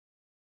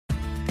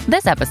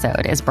This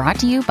episode is brought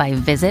to you by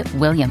Visit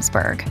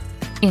Williamsburg.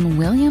 In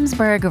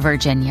Williamsburg,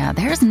 Virginia,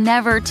 there's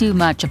never too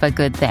much of a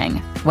good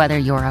thing. Whether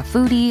you're a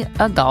foodie,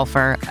 a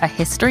golfer, a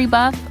history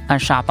buff, a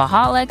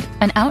shopaholic,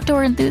 an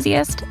outdoor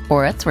enthusiast,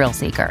 or a thrill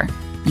seeker,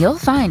 you'll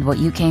find what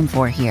you came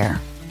for here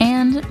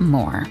and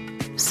more.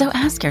 So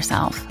ask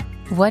yourself,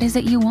 what is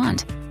it you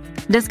want?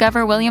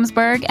 Discover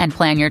Williamsburg and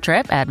plan your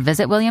trip at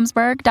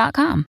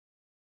visitwilliamsburg.com.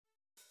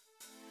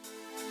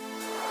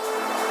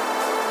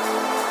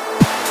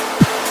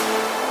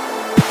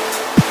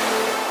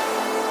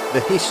 The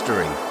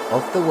History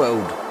of the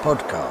World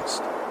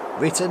podcast,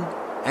 written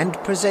and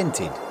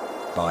presented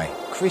by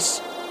Chris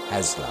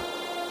Hasler.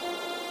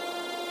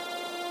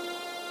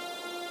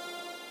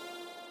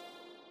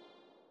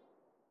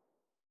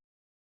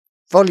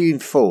 Volume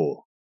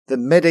 4, The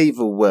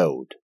Medieval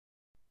World.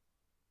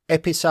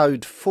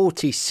 Episode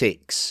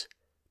 46,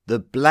 The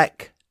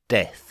Black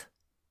Death.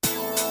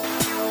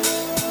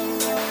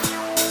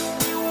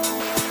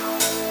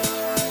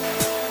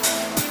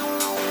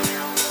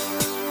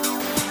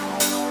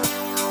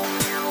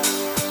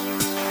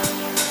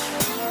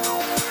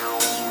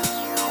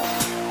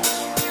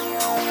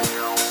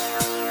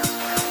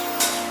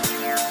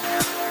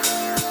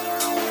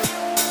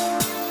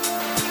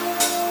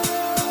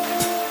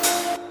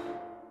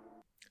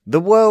 The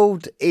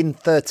world in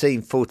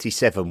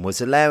 1347 was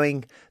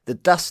allowing the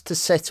dust to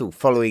settle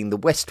following the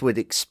westward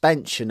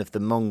expansion of the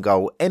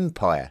Mongol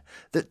Empire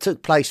that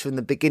took place from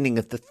the beginning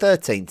of the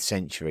 13th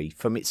century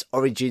from its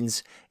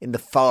origins in the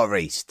Far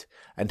East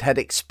and had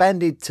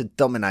expanded to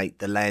dominate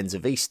the lands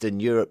of Eastern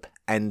Europe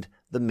and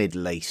the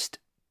Middle East.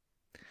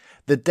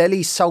 The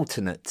Delhi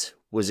Sultanate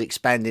was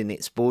expanding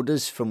its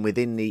borders from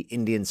within the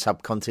Indian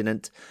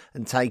subcontinent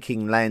and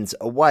taking lands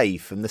away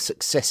from the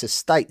successor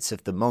states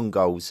of the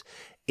Mongols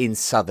in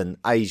southern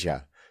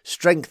Asia,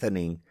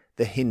 strengthening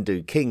the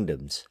Hindu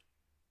kingdoms.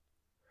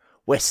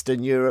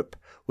 Western Europe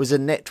was a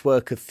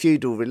network of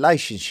feudal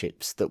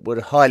relationships that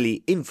were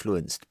highly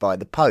influenced by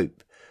the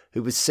Pope,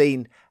 who was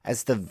seen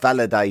as the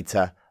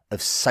validator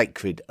of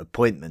sacred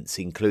appointments,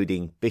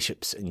 including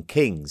bishops and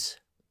kings.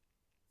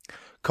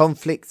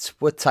 Conflicts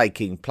were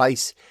taking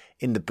place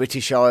in the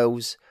British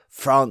Isles,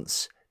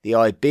 France, the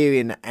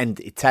Iberian and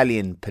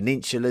Italian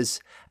peninsulas,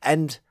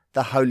 and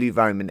the Holy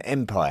Roman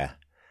Empire,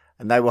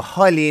 and they were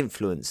highly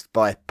influenced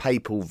by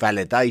papal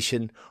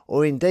validation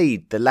or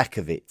indeed the lack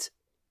of it.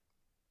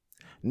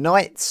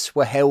 Knights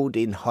were held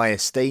in high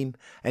esteem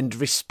and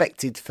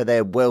respected for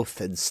their wealth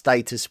and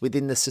status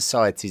within the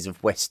societies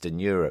of Western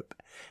Europe,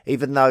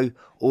 even though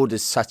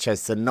orders such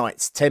as the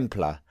Knights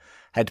Templar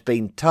had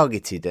been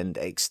targeted and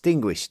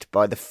extinguished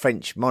by the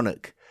French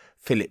monarch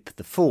Philip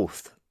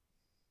IV.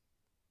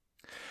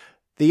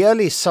 The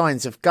earliest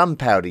signs of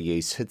gunpowder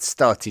use had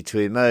started to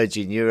emerge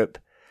in Europe,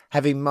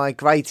 having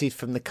migrated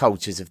from the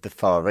cultures of the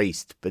Far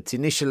East, but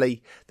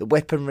initially the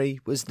weaponry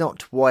was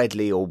not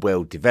widely or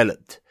well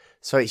developed,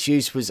 so its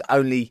use was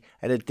only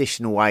an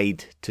additional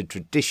aid to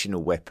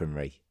traditional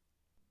weaponry.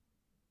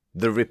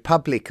 The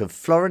Republic of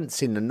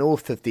Florence in the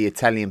north of the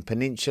Italian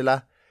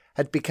peninsula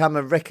had become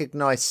a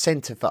recognised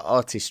centre for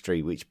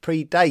artistry which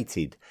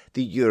predated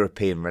the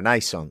European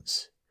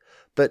Renaissance,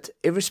 but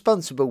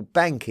irresponsible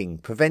banking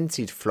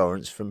prevented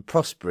Florence from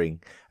prospering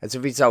as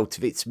a result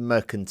of its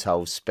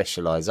mercantile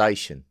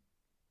specialisation.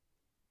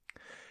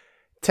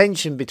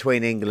 Tension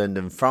between England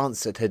and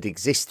France that had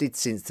existed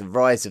since the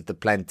rise of the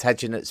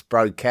Plantagenets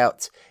broke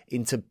out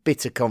into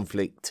bitter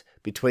conflict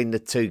between the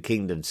two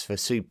kingdoms for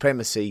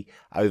supremacy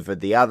over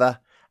the other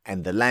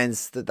and the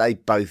lands that they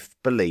both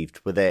believed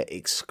were their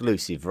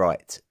exclusive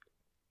right.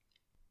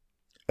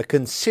 A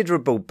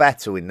considerable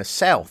battle in the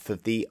south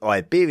of the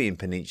Iberian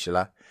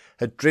Peninsula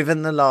had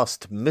driven the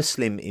last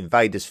Muslim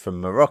invaders from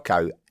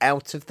Morocco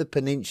out of the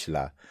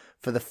peninsula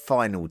for the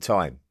final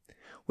time,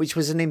 which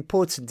was an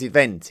important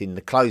event in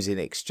the closing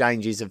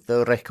exchanges of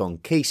the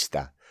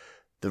Reconquista,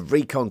 the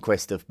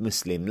reconquest of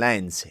Muslim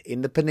lands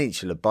in the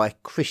peninsula by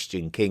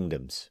Christian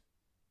kingdoms.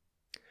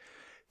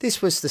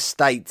 This was the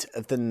state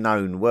of the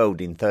known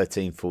world in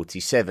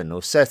 1347,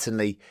 or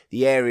certainly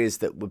the areas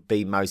that would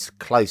be most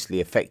closely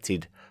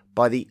affected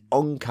by the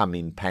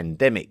oncoming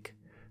pandemic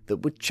that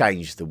would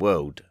change the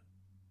world.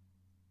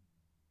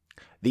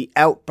 The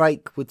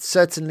outbreak would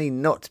certainly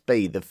not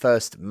be the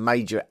first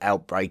major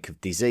outbreak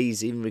of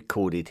disease in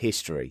recorded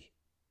history.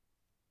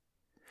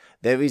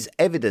 There is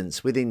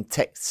evidence within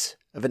texts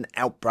of an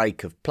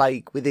outbreak of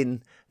plague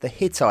within the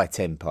Hittite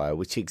Empire,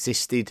 which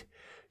existed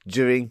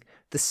during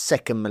the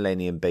 2nd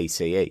millennium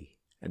BCE,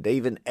 and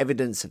even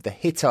evidence of the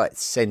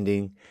Hittites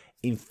sending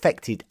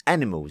infected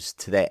animals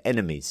to their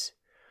enemies,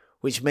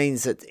 which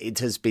means that it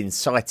has been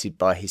cited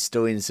by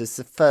historians as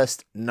the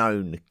first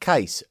known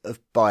case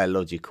of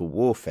biological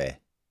warfare.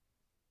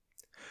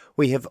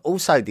 We have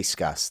also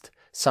discussed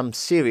some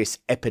serious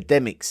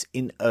epidemics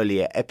in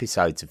earlier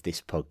episodes of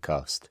this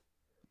podcast.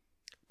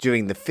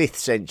 During the 5th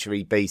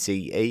century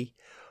BCE,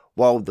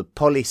 while the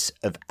polis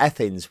of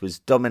Athens was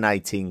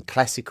dominating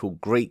classical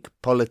Greek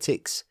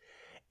politics,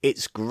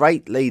 its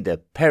great leader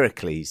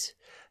Pericles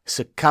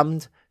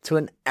succumbed to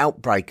an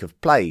outbreak of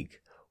plague,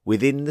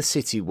 within the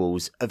city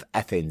walls of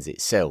Athens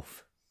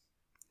itself.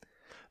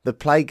 The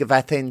plague of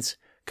Athens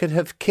could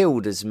have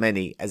killed as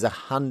many as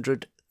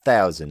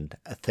 100,000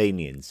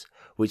 Athenians,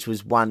 which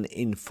was 1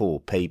 in 4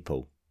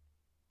 people.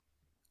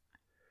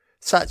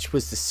 Such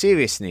was the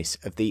seriousness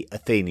of the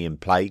Athenian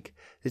plague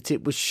that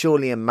it was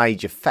surely a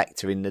major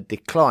factor in the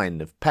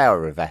decline of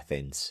power of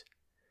Athens,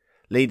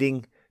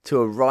 leading to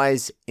a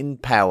rise in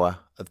power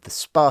of the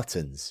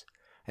Spartans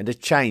and a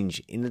change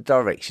in the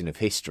direction of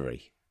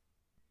history.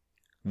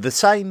 The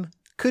same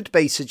could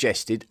be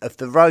suggested of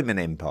the Roman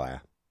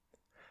Empire.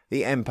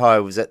 The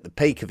empire was at the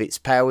peak of its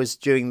powers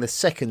during the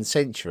 2nd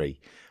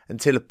century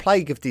until a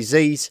plague of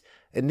disease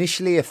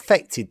initially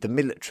affected the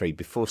military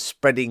before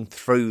spreading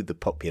through the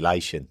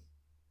population.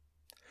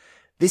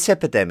 This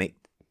epidemic,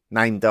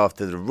 named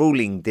after the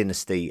ruling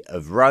dynasty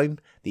of Rome,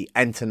 the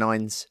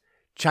Antonines,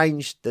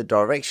 changed the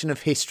direction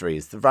of history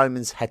as the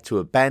Romans had to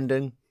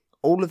abandon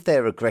all of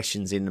their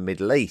aggressions in the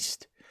Middle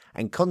East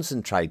and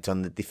concentrate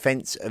on the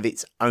defence of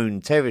its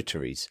own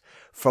territories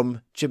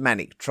from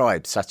Germanic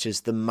tribes such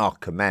as the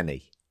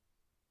Marcomanni.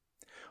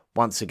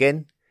 Once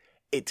again,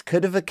 it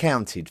could have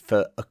accounted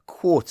for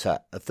 1/4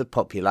 of the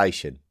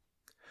population,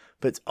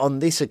 but on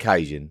this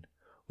occasion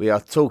we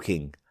are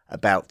talking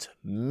about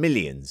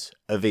millions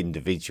of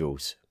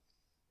individuals.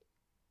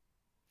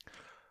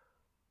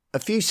 A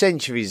few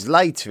centuries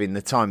later, in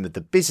the time of the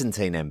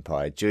Byzantine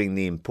Empire, during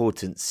the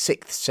important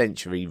 6th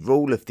century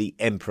rule of the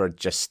Emperor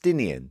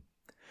Justinian,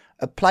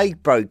 a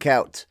plague broke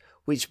out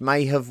which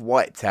may have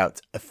wiped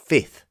out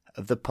 1/5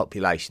 of the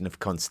population of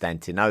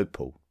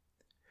Constantinople.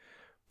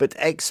 But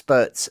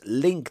experts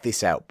link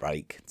this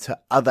outbreak to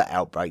other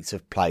outbreaks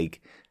of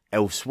plague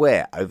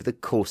elsewhere over the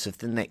course of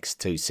the next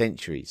 2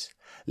 centuries,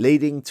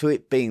 leading to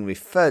it being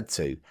referred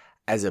to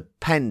as a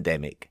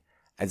pandemic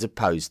as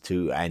opposed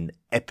to an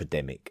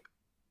epidemic.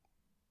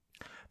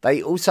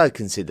 They also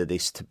consider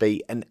this to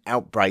be an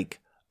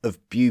outbreak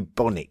of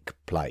bubonic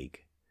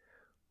plague,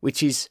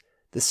 which is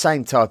the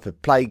same type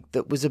of plague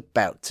that was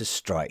about to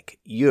strike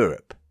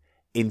Europe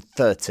in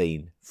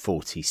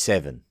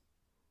 1347.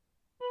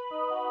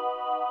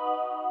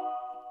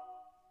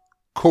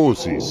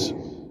 Causes.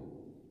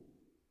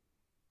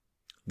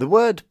 The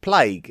word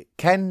plague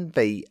can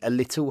be a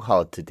little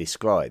hard to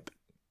describe.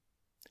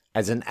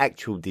 As an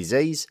actual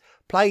disease,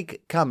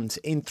 plague comes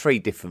in 3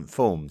 different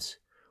forms,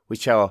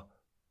 which are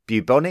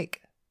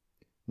bubonic,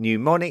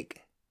 pneumonic,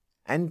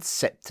 and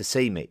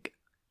septicemic.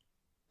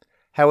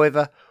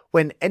 However,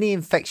 when any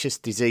infectious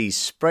disease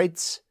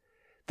spreads,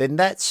 then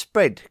that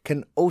spread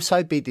can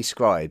also be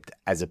described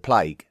as a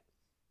plague.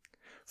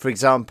 For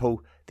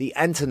example, the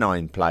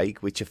Antonine plague,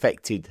 which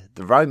affected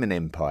the Roman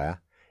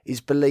Empire, is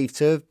believed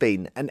to have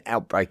been an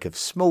outbreak of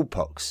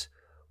smallpox,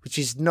 which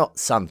is not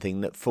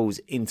something that falls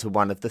into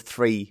one of the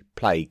 3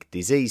 plague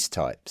disease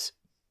types.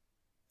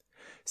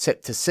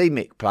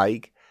 Septicemic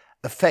plague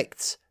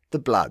affects the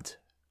blood,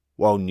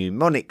 while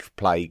pneumonic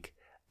plague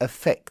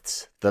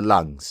affects the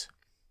lungs.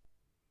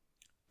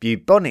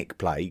 Bubonic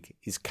plague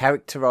is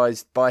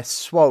characterised by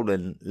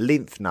swollen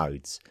lymph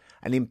nodes,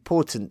 an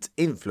important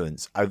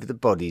influence over the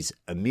body's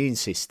immune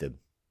system.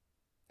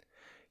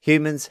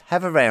 Humans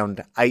have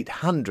around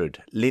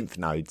 800 lymph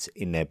nodes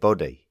in their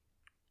body.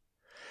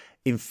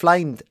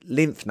 Inflamed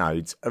lymph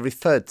nodes are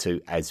referred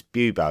to as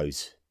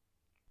buboes.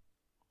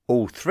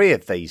 All 3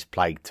 of these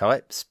plague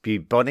types,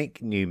 bubonic,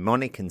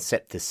 pneumonic and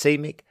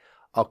septicemic,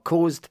 are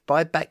caused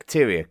by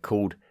bacteria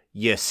called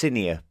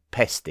Yersinia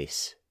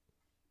pestis.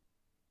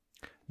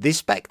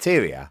 This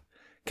bacteria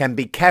can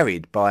be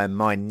carried by a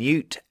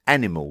minute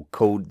animal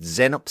called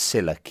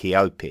Xenopsilla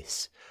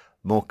chiopis,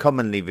 more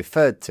commonly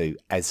referred to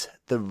as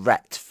the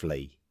rat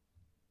flea.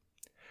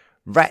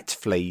 Rat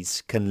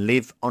fleas can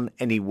live on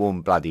any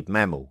warm-blooded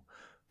mammal,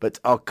 but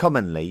are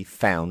commonly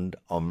found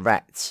on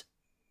rats.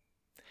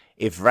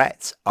 If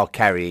rats are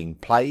carrying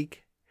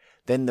plague,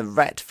 then the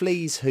rat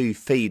fleas who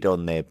feed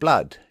on their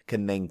blood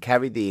can then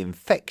carry the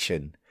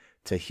infection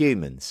to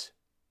humans.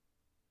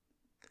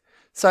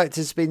 So it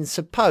has been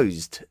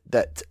supposed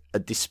that a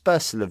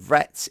dispersal of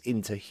rats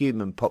into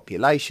human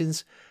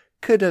populations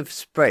could have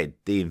spread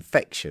the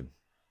infection.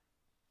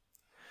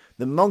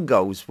 The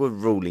Mongols were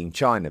ruling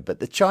China, but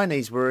the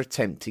Chinese were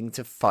attempting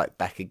to fight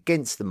back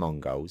against the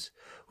Mongols,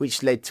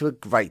 which led to a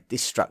great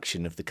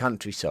destruction of the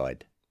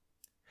countryside.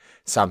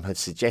 Some have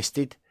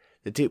suggested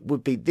that it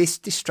would be this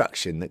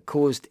destruction that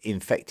caused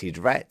infected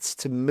rats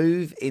to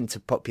move into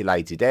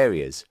populated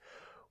areas,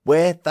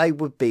 where they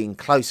would be in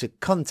closer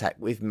contact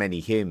with many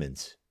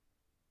humans.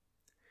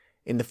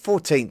 In the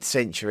 14th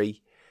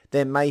century,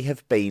 there may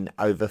have been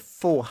over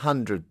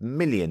 400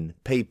 million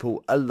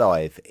people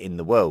alive in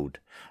the world,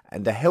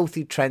 and a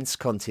healthy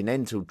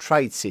transcontinental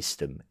trade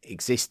system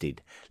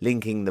existed,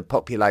 linking the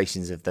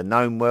populations of the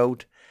known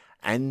world,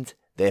 and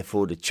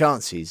therefore the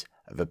chances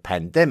of a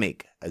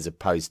pandemic as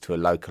opposed to a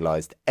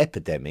localised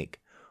epidemic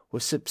were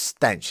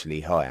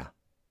substantially higher.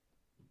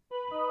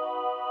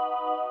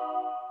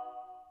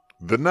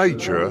 The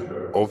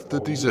nature of the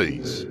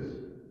disease.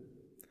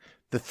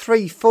 The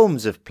three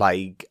forms of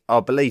plague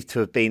are believed to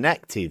have been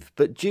active,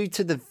 but due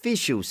to the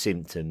visual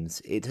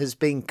symptoms, it has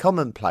been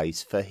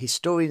commonplace for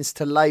historians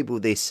to label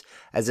this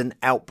as an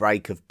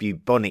outbreak of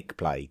bubonic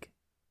plague.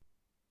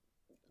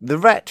 The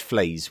rat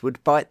fleas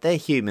would bite their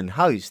human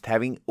host,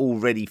 having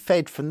already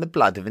fed from the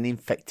blood of an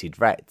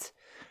infected rat,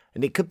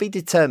 and it could be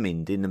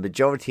determined in the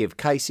majority of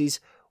cases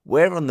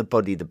where on the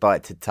body the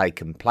bite had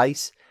taken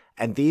place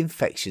and the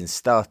infection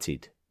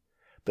started.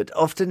 But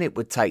often it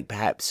would take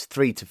perhaps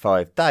 3 to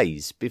 5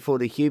 days before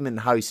the human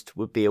host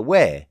would be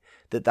aware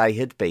that they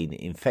had been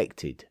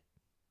infected.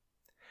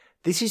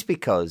 This is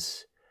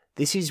because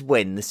this is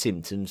when the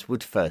symptoms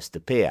would first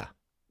appear.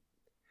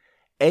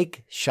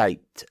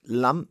 Egg-shaped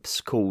lumps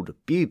called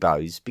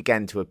buboes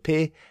began to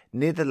appear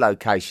near the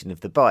location of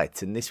the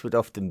bite, and this would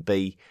often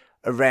be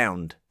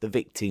around the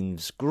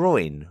victim's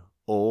groin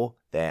or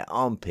their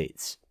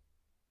armpits.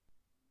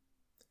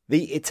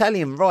 The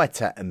Italian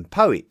writer and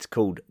poet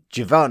called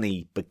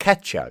Giovanni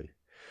Boccaccio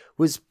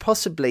was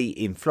possibly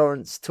in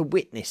Florence to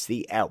witness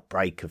the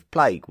outbreak of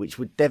plague which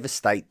would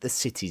devastate the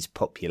city's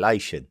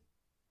population.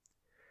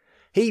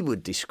 He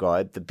would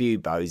describe the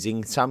buboes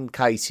in some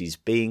cases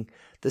being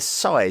the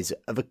size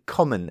of a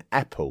common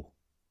apple.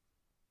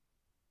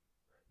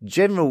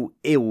 General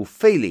ill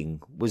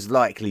feeling was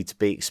likely to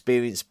be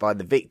experienced by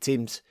the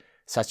victims,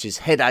 such as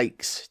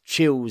headaches,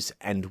 chills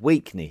and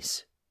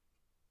weakness.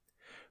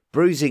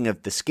 Bruising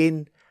of the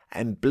skin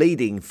and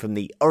bleeding from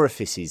the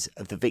orifices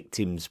of the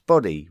victim's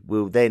body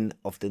will then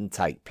often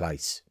take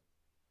place.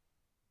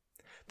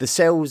 The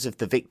cells of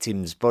the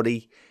victim's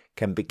body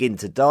can begin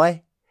to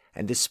die,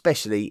 and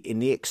especially in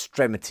the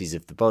extremities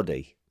of the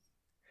body.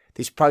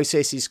 This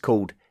process is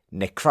called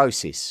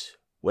necrosis,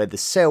 where the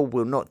cell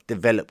will not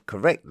develop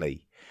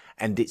correctly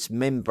and its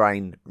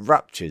membrane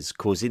ruptures,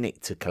 causing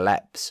it to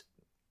collapse.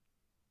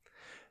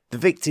 The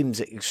victim's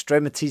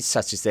extremities,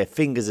 such as their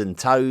fingers and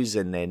toes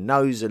and their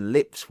nose and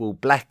lips, will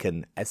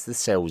blacken as the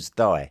cells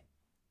die.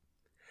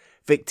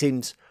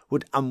 Victims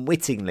would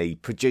unwittingly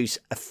produce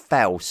a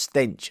foul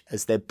stench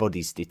as their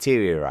bodies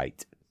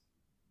deteriorate.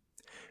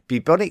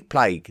 Bubonic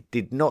plague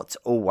did not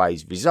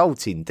always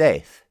result in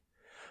death,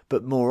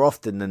 but more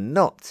often than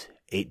not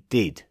it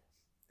did,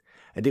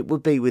 and it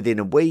would be within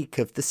a week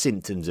of the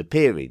symptoms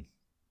appearing.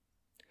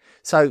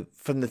 So,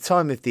 from the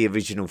time of the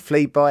original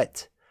flea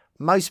bite,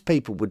 most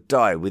people would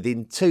die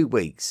within 2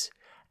 weeks,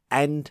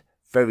 and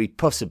very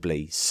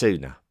possibly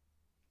sooner.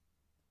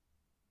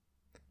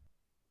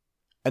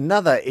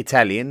 Another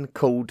Italian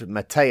called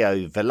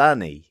Matteo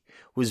Villani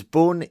was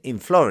born in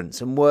Florence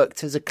and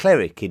worked as a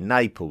cleric in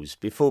Naples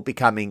before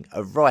becoming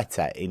a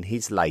writer in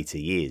his later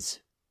years.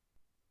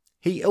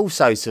 He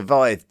also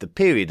survived the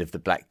period of the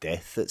Black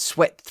Death that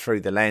swept through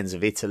the lands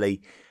of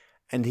Italy,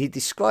 and he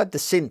described the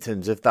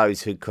symptoms of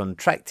those who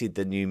contracted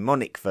the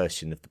pneumonic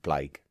version of the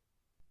plague.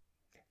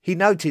 He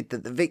noted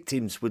that the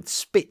victims would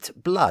spit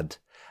blood,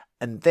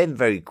 and then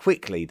very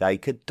quickly they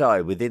could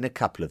die within a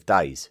couple of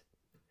days.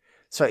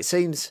 So it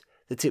seems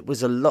that it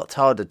was a lot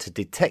harder to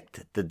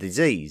detect the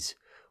disease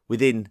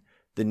within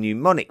the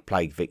pneumonic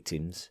plague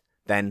victims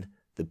than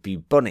the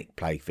bubonic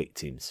plague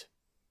victims.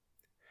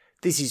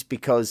 This is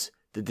because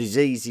the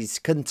disease is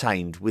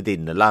contained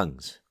within the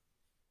lungs.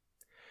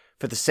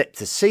 For the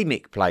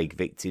septicemic plague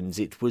victims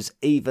it was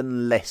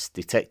even less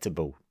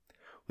detectable,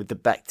 with the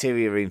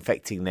bacteria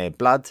infecting their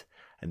blood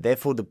and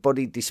therefore the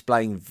body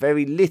displaying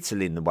very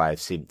little in the way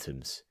of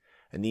symptoms,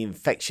 and the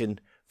infection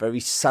very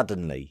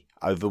suddenly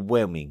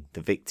overwhelming the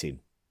victim.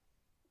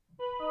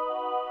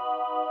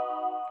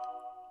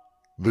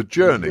 The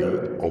journey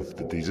of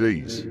the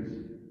disease.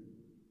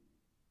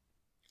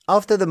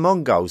 After the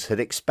Mongols had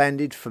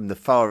expanded from the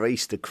Far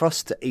East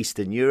across to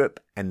Eastern Europe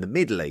and the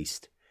Middle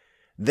East,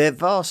 their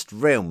vast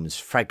realms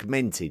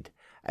fragmented,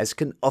 as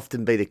can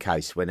often be the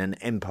case when an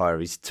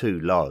empire is too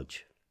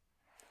large.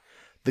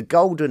 The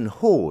Golden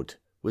Horde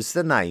was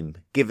the name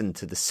given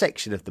to the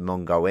section of the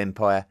Mongol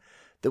Empire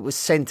that was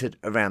centred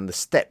around the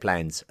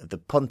steppelands of the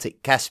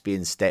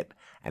Pontic-Caspian steppe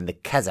and the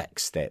Kazakh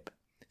steppe,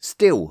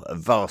 still a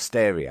vast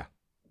area.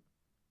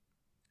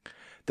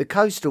 The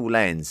coastal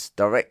lands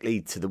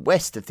directly to the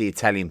west of the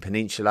Italian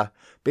peninsula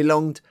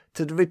belonged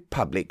to the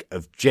Republic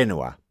of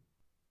Genoa.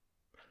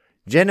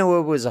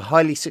 Genoa was a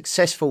highly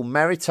successful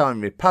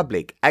maritime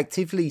republic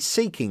actively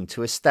seeking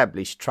to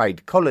establish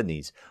trade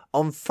colonies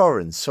on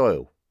foreign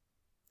soil.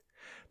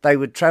 They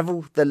would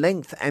travel the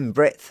length and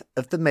breadth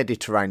of the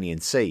Mediterranean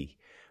Sea,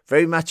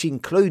 very much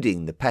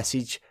including the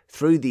passage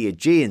through the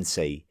Aegean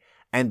Sea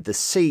and the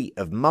Sea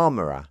of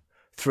Marmara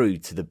through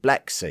to the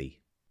Black Sea.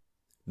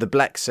 The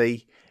Black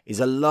Sea is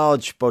a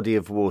large body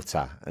of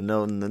water, and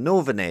on the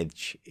northern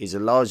edge is a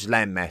large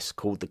landmass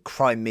called the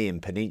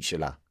Crimean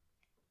Peninsula.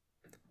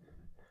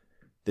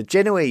 The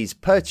Genoese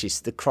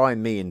purchased the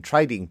Crimean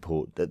trading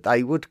port that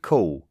they would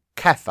call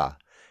Caffa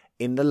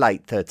in the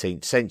late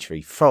 13th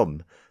century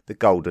from the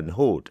Golden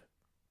Horde.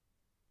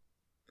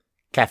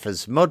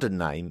 Caffa's modern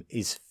name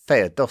is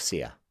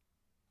Feodosia.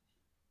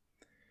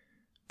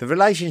 The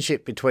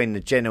relationship between the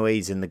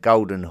Genoese and the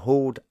Golden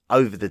Horde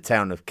over the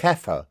town of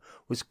Kaffa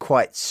was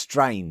quite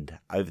strained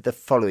over the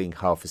following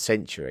half a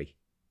century.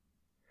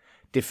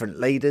 Different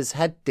leaders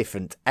had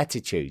different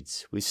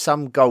attitudes, with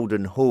some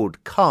Golden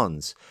Horde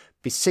Khans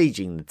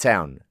besieging the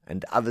town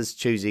and others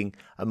choosing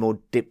a more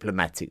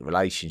diplomatic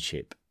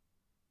relationship.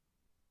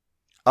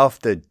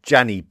 After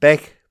Jani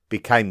Bek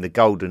became the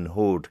Golden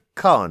Horde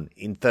Khan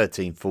in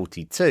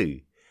 1342,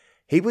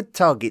 he would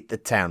target the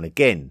town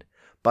again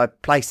by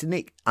placing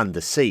it under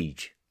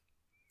siege.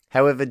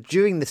 However,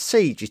 during the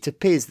siege it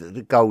appears that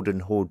the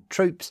Golden Horde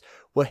troops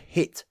were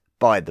hit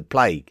by the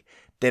plague,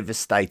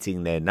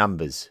 devastating their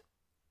numbers.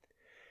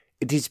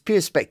 It is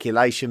pure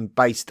speculation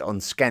based on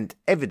scant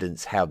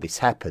evidence how this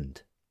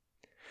happened.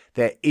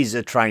 There is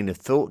a train of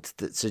thought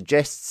that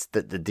suggests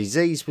that the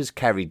disease was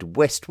carried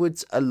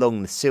westwards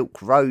along the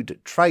Silk Road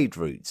trade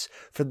routes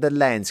from the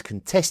lands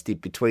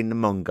contested between the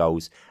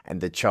Mongols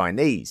and the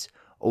Chinese,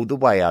 all the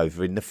way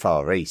over in the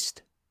Far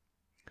East.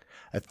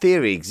 A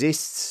theory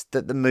exists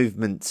that the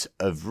movement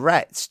of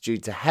rats due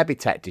to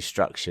habitat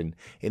destruction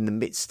in the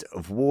midst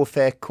of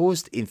warfare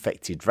caused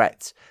infected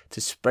rats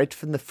to spread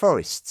from the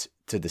forests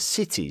to the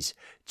cities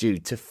due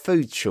to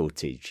food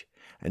shortage,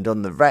 and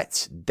on the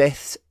rats'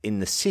 deaths in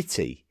the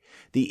city,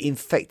 the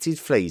infected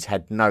fleas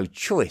had no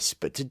choice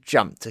but to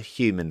jump to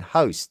human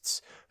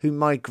hosts who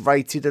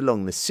migrated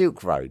along the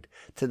Silk Road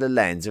to the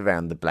lands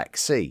around the Black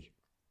Sea.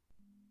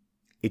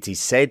 It is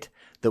said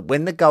that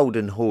when the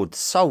Golden Horde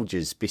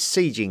soldiers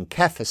besieging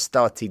Kaffa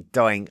started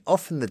dying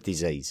off from the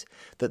disease,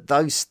 that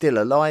those still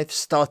alive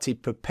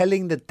started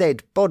propelling the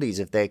dead bodies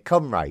of their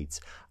comrades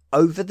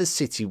over the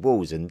city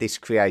walls, and this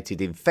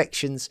created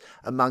infections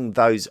among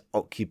those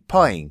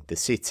occupying the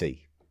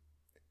city.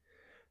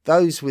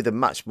 Those with a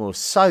much more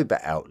sober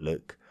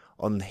outlook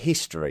on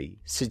history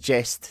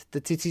suggest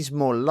that it is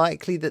more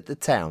likely that the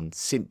town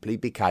simply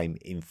became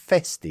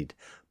infested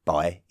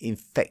by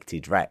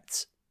infected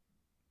rats.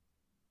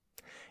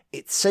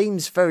 It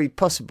seems very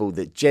possible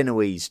that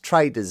Genoese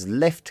traders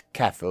left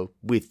Kaffa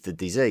with the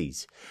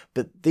disease,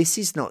 but this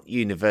is not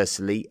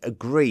universally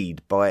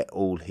agreed by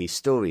all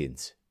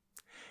historians.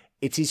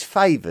 It is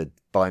favoured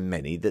by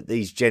many that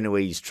these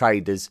Genoese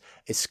traders,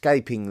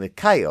 escaping the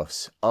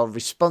chaos, are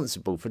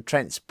responsible for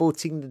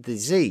transporting the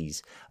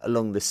disease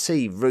along the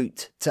sea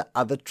route to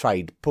other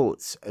trade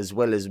ports as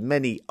well as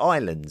many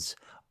islands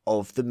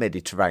of the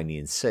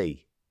Mediterranean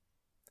Sea.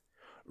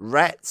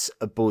 Rats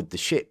aboard the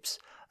ships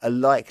are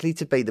likely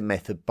to be the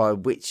method by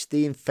which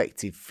the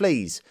infected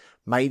fleas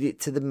made it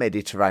to the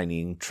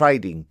Mediterranean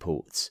trading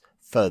ports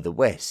further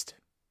west.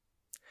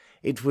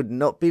 It would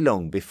not be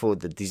long before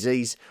the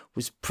disease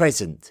was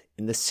present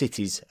in the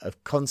cities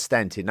of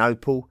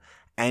Constantinople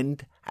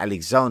and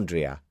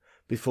Alexandria,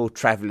 before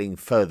travelling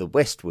further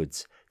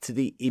westwards to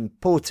the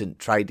important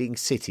trading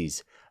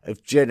cities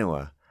of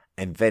Genoa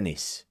and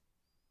Venice.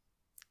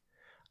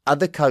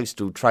 Other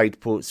coastal trade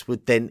ports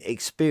would then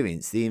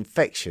experience the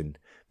infection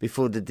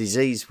before the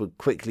disease would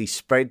quickly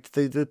spread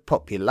through the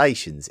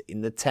populations in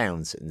the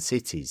towns and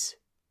cities.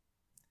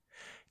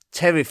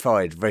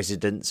 Terrified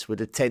residents would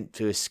attempt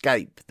to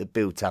escape the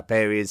built-up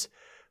areas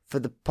for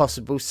the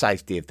possible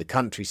safety of the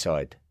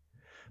countryside,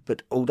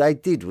 but all they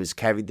did was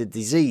carry the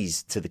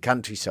disease to the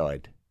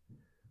countryside,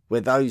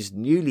 where those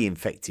newly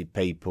infected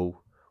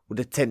people would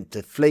attempt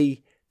to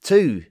flee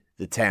to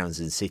the towns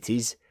and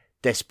cities,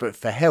 desperate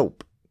for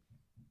help.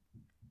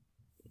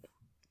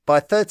 By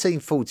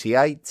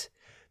 1348,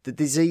 the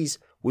disease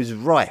was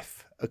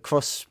rife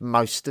across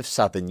most of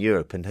southern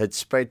Europe and had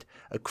spread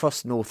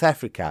across North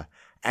Africa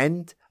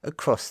and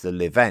across the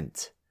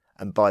Levant,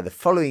 and by the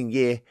following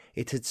year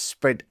it had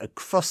spread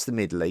across the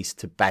Middle East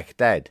to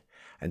Baghdad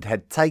and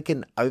had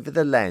taken over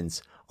the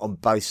lands on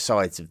both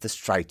sides of the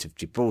Strait of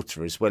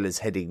Gibraltar, as well as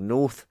heading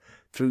north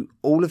through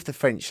all of the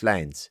French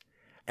lands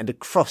and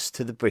across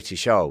to the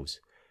British Isles,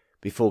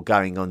 before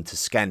going on to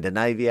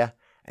Scandinavia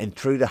and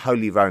through the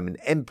Holy Roman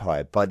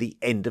Empire by the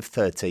end of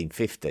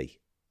 1350.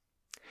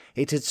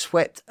 It had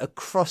swept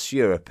across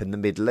Europe and the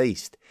Middle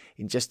East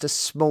in just a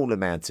small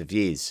amount of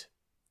years.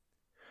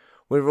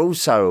 We're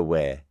also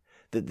aware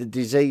that the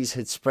disease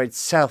had spread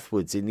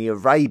southwards in the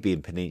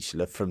Arabian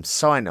Peninsula from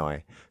Sinai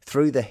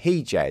through the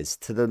Hejaz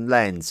to the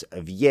lands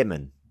of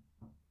Yemen.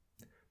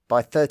 By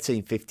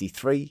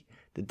 1353,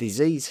 the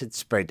disease had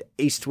spread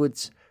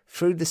eastwards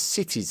through the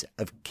cities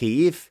of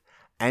Kiev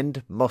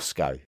and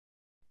Moscow.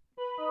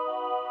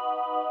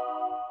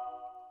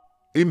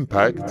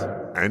 Impact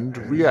and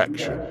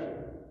reaction.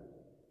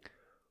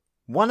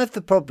 One of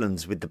the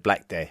problems with the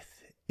Black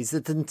Death is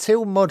that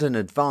until modern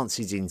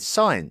advances in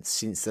science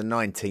since the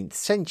 19th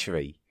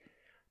century,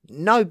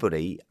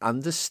 nobody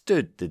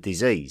understood the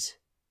disease.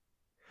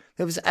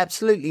 There was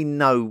absolutely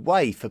no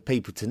way for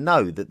people to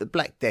know that the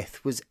Black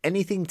Death was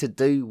anything to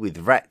do with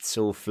rats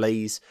or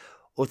fleas,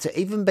 or to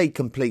even be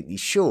completely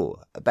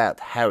sure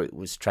about how it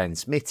was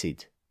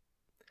transmitted.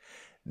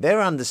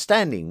 Their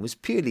understanding was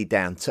purely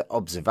down to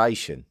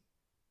observation.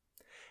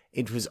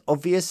 It was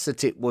obvious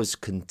that it was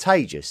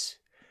contagious,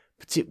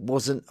 but it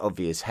wasn't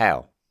obvious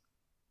how.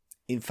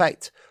 In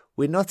fact,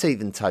 We're not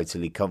even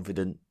totally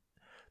confident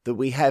that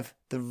we have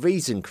the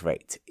reason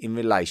correct in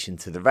relation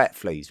to the rat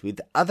fleas,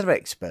 with other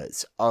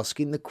experts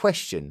asking the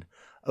question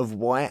of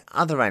why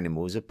other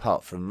animals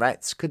apart from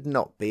rats could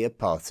not be a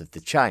part of the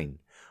chain,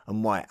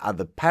 and why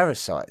other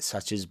parasites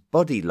such as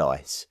body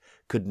lice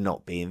could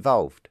not be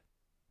involved.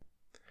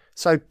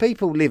 So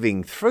people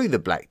living through the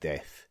Black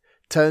Death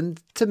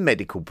turned to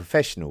medical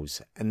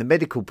professionals, and the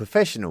medical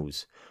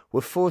professionals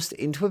were forced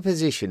into a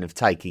position of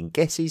taking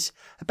guesses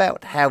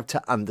about how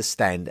to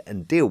understand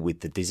and deal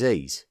with the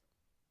disease.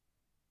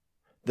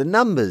 The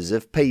numbers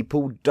of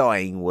people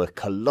dying were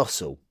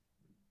colossal.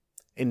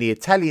 In the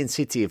Italian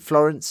city of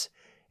Florence,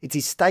 it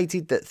is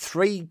stated that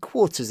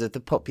 3/4 of the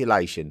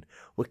population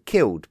were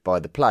killed by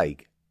the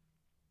plague.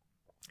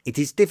 It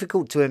is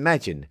difficult to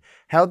imagine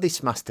how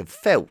this must have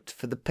felt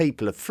for the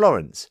people of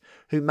Florence,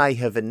 who may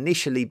have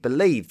initially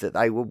believed that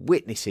they were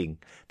witnessing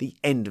the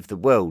end of the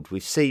world,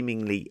 with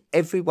seemingly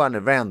everyone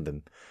around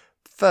them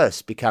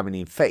first becoming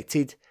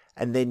infected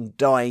and then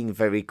dying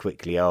very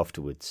quickly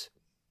afterwards.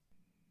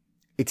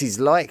 It is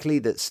likely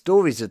that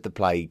stories of the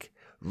plague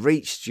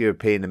reached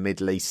European and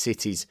Middle East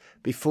cities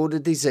before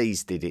the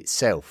disease did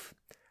itself,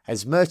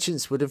 as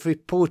merchants would have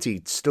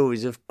reported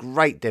stories of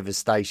great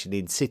devastation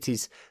in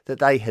cities that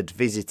they had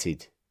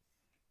visited.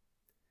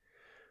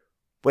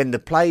 When the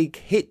plague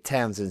hit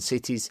towns and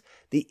cities,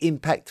 the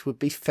impact would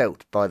be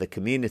felt by the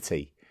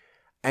community,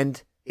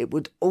 and it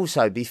would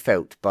also be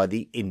felt by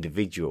the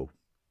individual.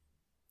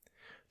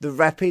 The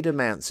rapid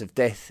amounts of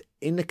death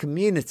in the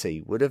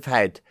community would have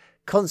had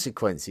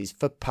consequences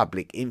for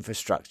public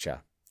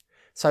infrastructure,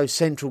 so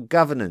central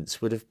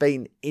governance would have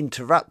been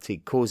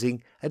interrupted,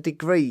 causing a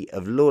degree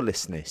of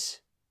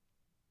lawlessness.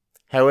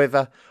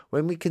 However,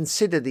 when we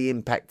consider the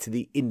impact to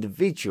the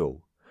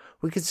individual,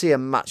 we can see a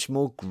much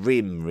more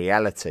grim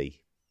reality.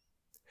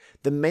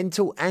 The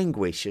mental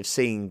anguish of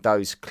seeing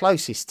those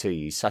closest to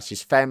you, such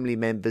as family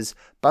members,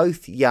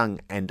 both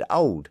young and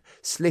old,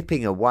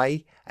 slipping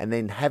away and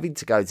then having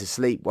to go to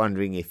sleep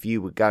wondering if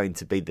you were going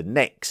to be the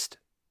next.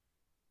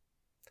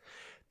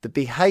 The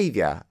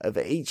behaviour of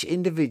each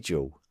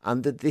individual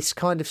under this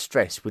kind of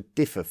stress would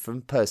differ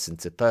from person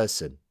to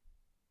person.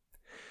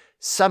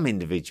 Some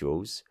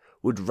individuals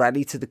would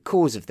rally to the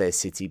cause of their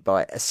city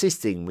by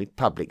assisting with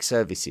public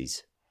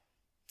services.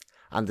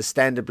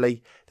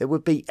 Understandably, there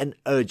would be an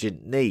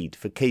urgent need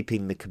for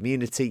keeping the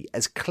community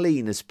as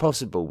clean as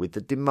possible, with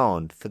the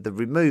demand for the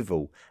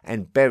removal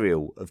and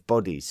burial of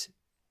bodies.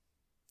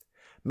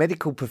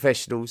 Medical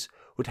professionals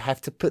would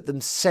have to put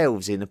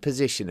themselves in a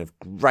position of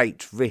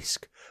great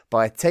risk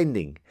by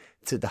attending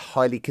to the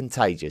highly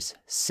contagious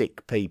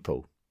sick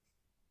people.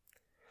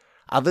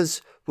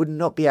 Others would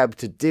not be able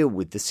to deal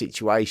with the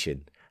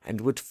situation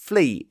and would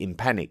flee in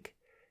panic,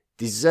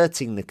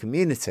 deserting the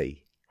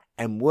community,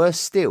 and worse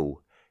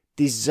still,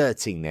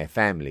 deserting their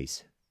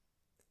families.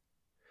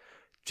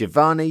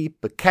 Giovanni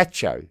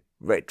Boccaccio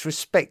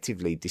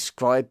retrospectively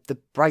described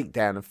the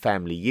breakdown of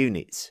family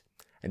units,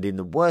 and in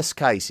the worst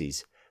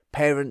cases,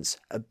 parents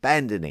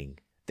abandoning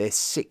their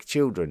sick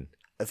children,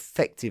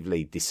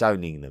 effectively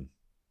disowning them.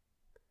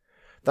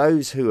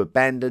 Those who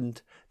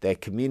abandoned their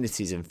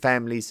communities and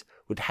families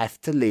would have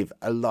to live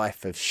a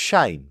life of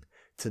shame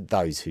to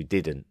those who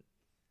didn't.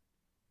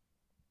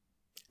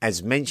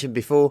 As mentioned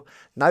before,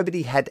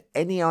 nobody had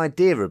any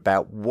idea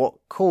about what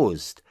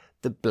caused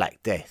the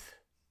Black Death.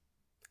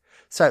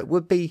 So it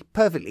would be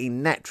perfectly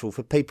natural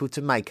for people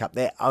to make up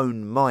their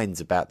own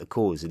minds about the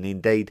cause, and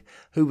indeed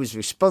who was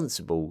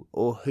responsible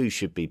or who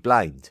should be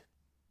blamed.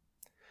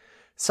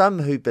 Some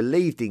who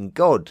believed in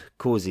God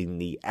causing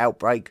the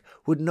outbreak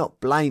would not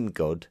blame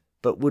God,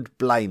 but would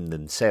blame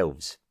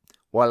themselves,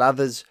 while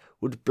others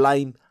would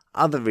blame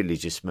other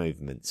religious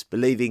movements,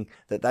 believing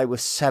that they were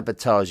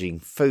sabotaging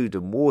food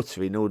and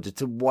water in order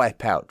to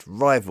wipe out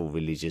rival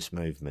religious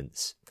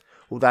movements.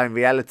 Although in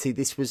reality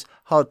this was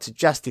hard to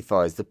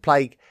justify, as the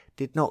plague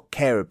did not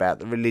care about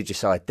the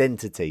religious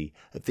identity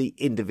of the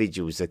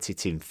individuals that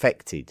it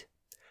infected,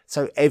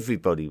 so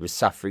everybody was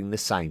suffering the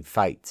same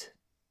fate.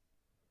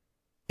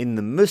 In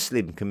the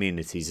Muslim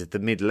communities of the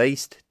Middle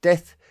East,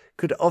 death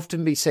could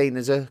often be seen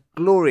as a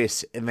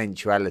glorious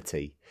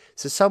eventuality,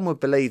 so some would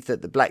believe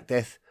that the Black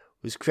Death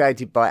was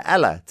created by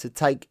Allah to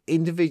take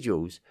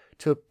individuals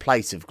to a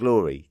place of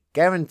glory,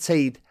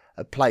 guaranteed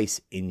a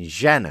place in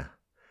Jannah,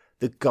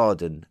 the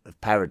Garden of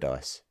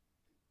Paradise.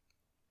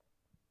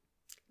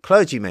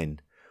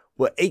 Clergymen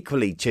were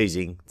equally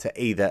choosing to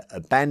either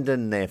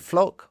abandon their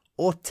flock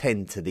or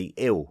tend to the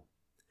ill.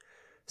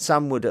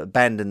 Some would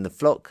abandon the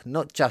flock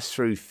not just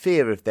through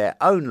fear of their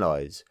own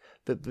lives,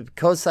 but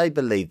because they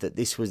believed that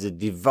this was a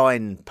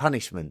divine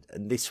punishment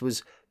and this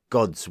was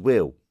God's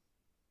will.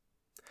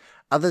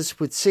 Others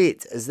would see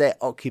it as their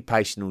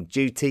occupational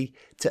duty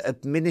to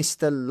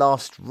administer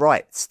last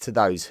rites to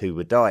those who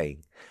were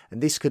dying, and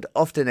this could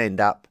often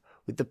end up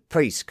with the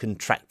priest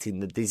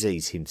contracting the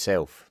disease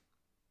himself.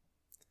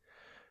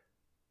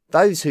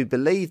 Those who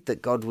believed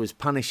that God was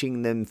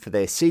punishing them for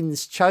their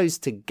sins chose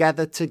to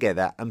gather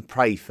together and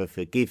pray for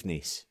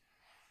forgiveness.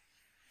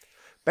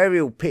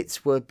 Burial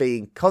pits were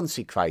being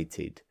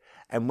consecrated,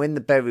 and when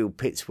the burial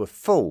pits were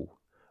full,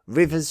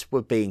 rivers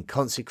were being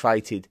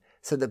consecrated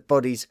so that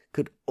bodies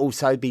could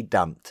also be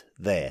dumped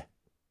there.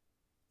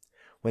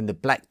 When the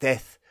Black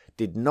Death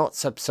did not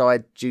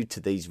subside due to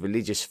these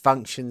religious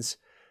functions,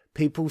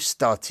 people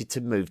started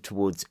to move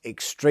towards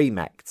extreme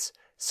acts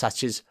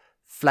such as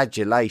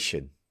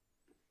flagellation.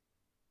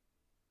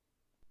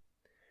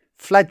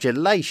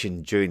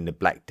 Flagellation during the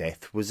Black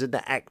Death was an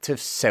act of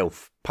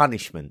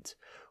self-punishment,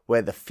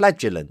 where the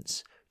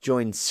flagellants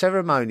joined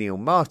ceremonial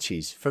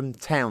marches from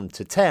town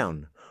to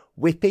town,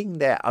 whipping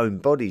their own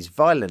bodies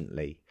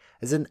violently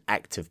as an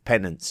act of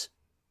penance.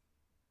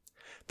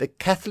 The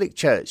Catholic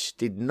Church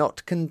did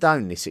not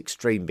condone this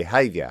extreme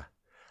behaviour,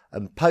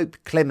 and Pope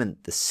Clement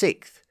VI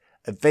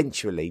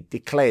eventually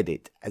declared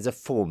it as a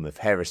form of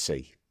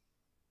heresy.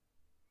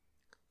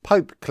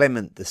 Pope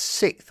Clement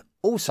VI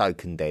also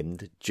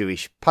condemned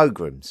Jewish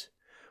pogroms,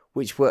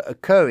 which were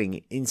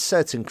occurring in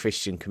certain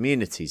Christian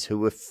communities who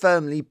were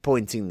firmly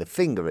pointing the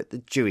finger at the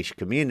Jewish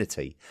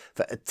community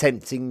for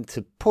attempting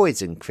to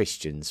poison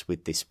Christians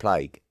with this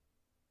plague.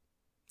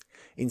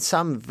 In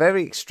some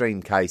very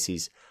extreme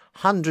cases,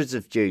 hundreds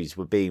of Jews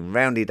were being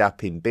rounded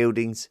up in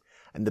buildings,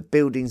 and the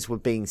buildings were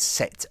being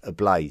set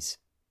ablaze.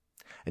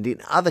 And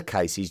in other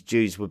cases,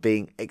 Jews were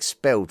being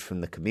expelled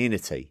from the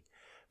community.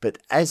 But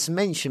as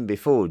mentioned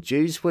before,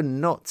 Jews were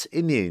not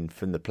immune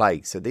from the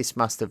plague, so this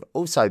must have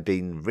also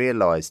been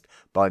realised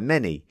by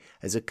many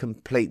as a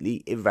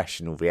completely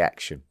irrational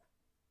reaction.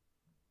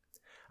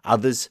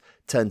 Others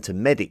turned to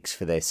medics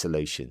for their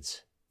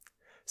solutions.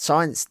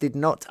 Science did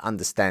not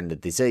understand the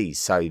disease,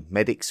 so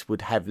medics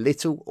would have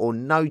little or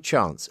no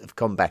chance of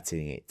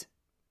combating it.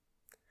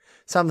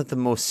 Some of the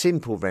more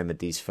simple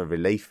remedies for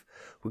relief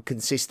would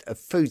consist of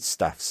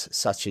foodstuffs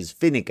such as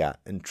vinegar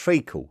and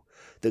treacle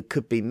that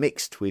could be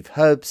mixed with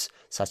herbs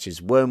such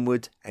as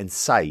wormwood and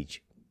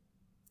sage.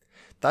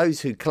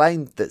 Those who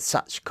claimed that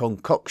such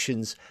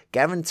concoctions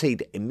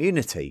guaranteed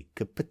immunity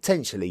could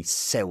potentially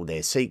sell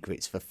their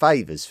secrets for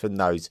favours from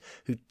those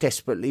who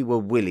desperately were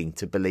willing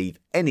to believe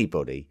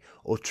anybody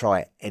or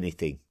try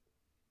anything.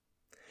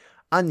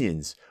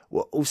 Onions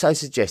were also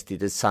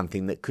suggested as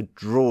something that could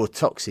draw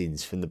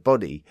toxins from the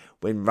body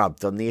when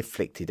rubbed on the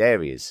afflicted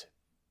areas.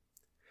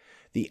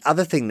 The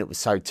other thing that was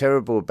so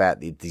terrible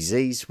about the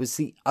disease was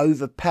the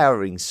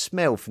overpowering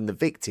smell from the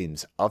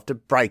victims after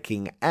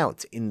breaking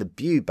out in the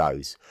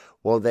buboes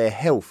while their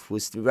health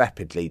was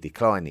rapidly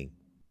declining.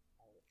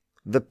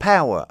 The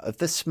power of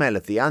the smell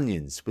of the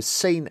onions was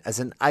seen as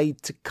an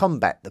aid to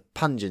combat the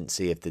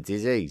pungency of the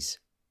disease.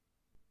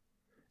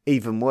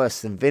 Even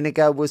worse than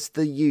vinegar was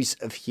the use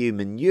of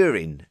human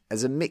urine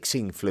as a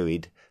mixing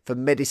fluid for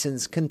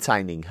medicines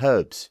containing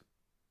herbs.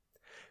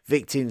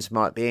 Victims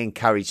might be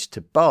encouraged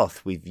to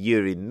bath with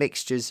urine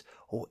mixtures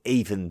or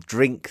even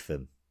drink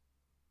them.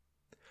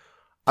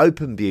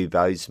 Open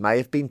buboes may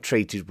have been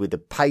treated with a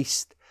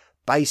paste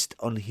based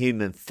on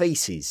human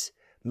faeces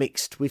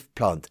mixed with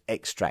plant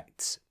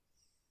extracts.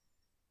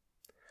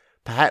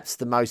 Perhaps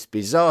the most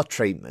bizarre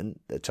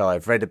treatment that I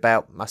have read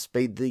about must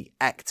be the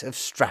act of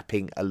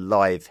strapping a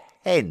live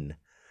hen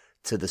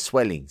to the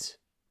swellings.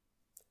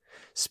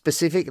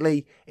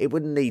 Specifically, it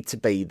would need to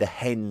be the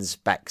hen's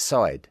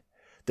backside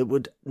that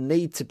would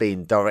need to be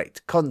in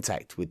direct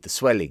contact with the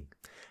swelling,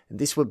 and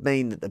this would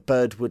mean that the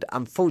bird would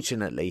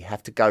unfortunately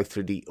have to go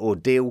through the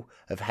ordeal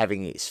of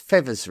having its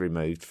feathers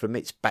removed from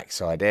its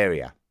backside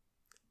area.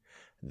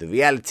 The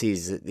reality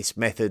is that this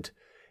method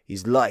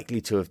is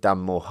likely to have done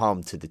more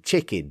harm to the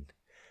chicken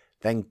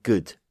than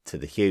good to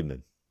the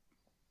human.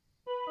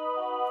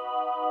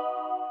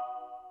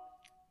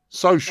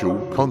 Social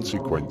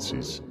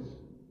consequences.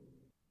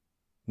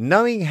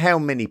 Knowing how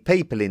many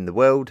people in the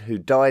world who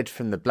died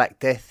from the Black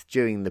Death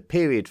during the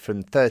period from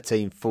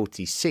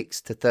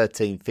 1346 to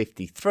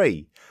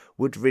 1353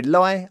 would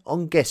rely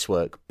on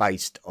guesswork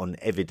based on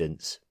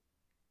evidence.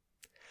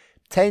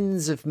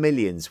 Tens of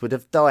millions would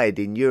have died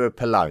in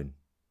Europe alone,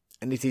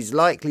 and it is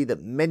likely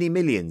that many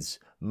millions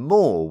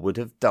more would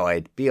have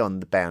died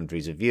beyond the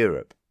boundaries of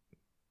Europe.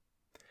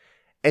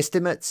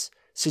 Estimates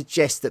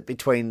suggest that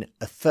between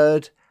a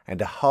third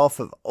and a half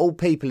of all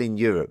people in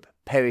Europe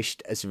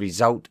perished as a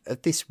result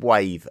of this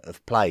wave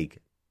of plague.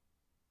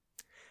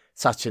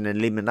 Such an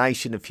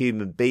elimination of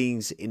human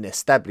beings in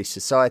established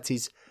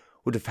societies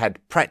would have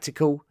had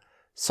practical,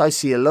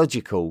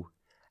 sociological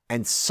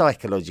and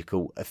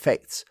psychological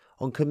effects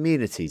on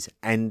communities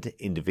and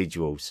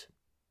individuals.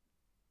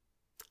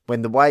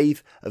 When the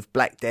wave of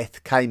Black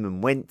Death came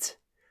and went,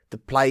 the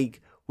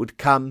plague would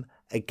come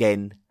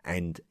again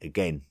and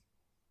again.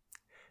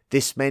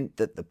 This meant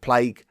that the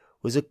plague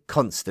was a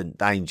constant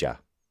danger.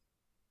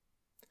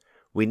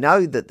 We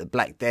know that the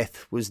Black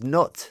Death was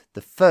not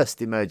the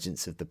first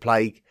emergence of the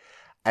plague,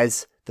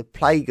 as the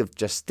plague of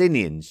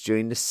Justinian's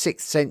during the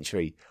 6th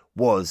century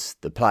was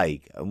the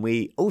plague, and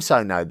we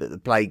also know that the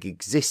plague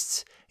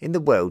exists in the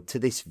world to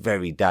this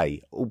very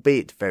day,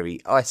 albeit very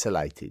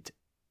isolated.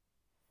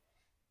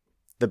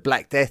 The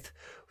Black Death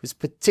was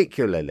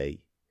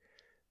particularly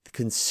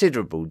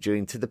considerable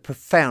due to the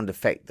profound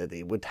effect that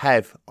it would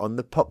have on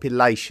the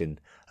population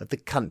of the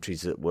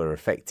countries that were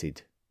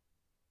affected.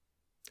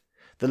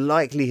 the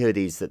likelihood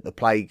is that the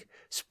plague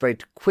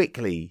spread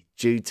quickly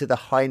due to the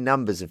high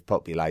numbers of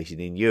population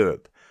in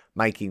Europe,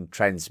 making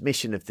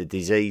transmission of the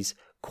disease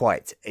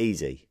quite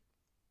easy.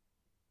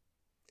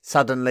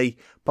 Suddenly,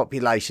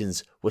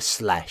 populations were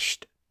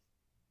slashed.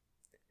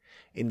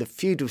 In the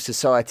feudal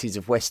societies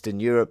of Western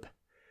Europe,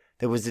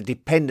 there was a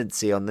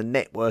dependency on the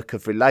network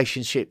of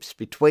relationships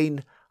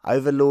between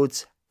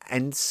overlords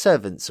and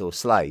servants or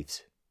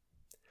slaves.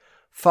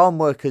 Farm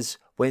workers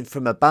went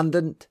from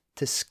abundant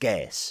to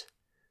scarce,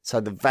 so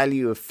the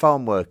value of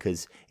farm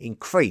workers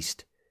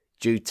increased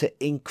due to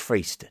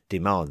increased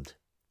demand.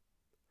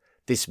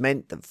 This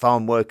meant that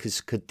farm workers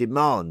could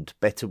demand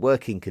better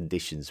working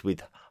conditions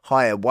with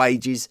higher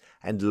wages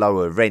and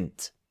lower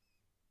rent.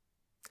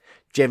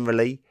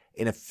 Generally,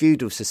 in a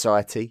feudal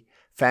society,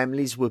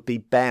 families would be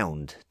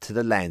bound to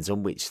the lands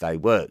on which they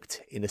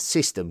worked in a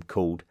system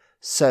called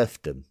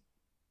serfdom.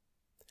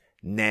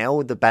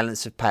 Now the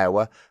balance of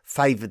power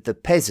favoured the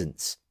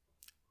peasants,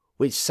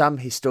 which some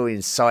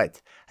historians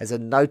cite as a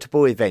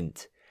notable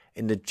event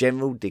in the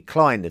general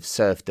decline of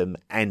serfdom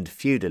and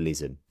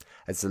feudalism,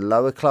 as the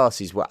lower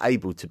classes were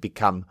able to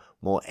become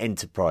more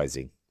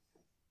enterprising.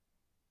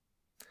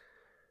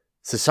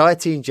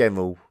 Society in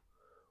general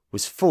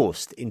was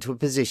forced into a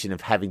position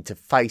of having to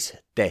face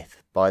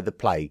death by the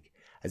plague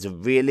as a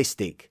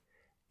realistic,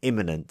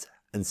 imminent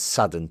and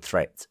sudden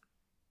threat.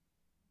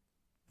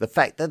 The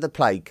fact that the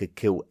plague could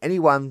kill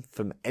anyone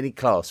from any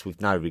class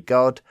with no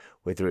regard,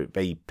 whether it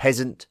be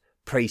peasant,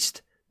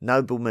 priest,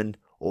 nobleman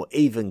or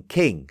even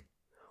king,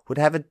 would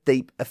have a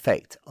deep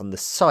effect on the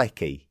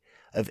psyche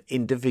of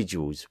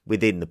individuals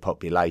within the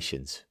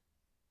populations.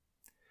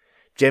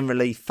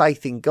 Generally,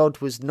 faith in God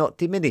was not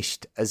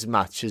diminished as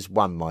much as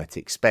one might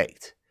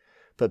expect,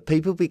 but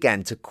people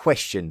began to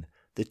question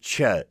the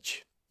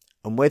church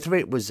and whether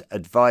it was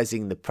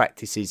advising the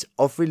practices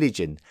of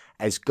religion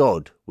as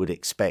God would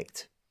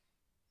expect.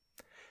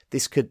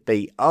 This could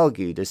be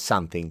argued as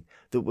something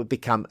that would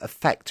become a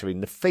factor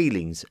in the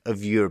feelings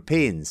of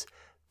Europeans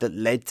that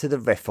led to the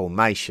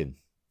Reformation,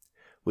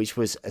 which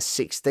was a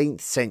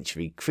 16th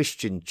century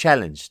Christian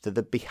challenge to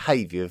the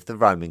behaviour of the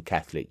Roman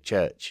Catholic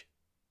Church.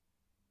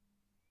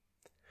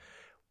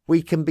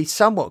 We can be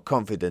somewhat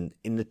confident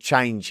in the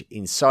change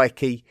in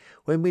psyche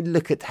when we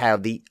look at how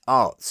the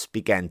arts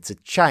began to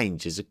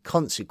change as a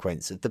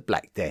consequence of the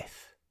Black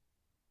Death.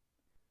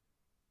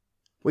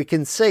 We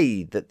can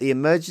see that the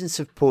emergence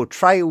of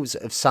portrayals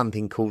of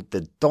something called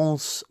the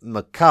danse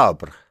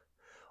macabre,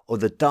 or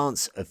the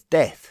dance of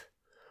death,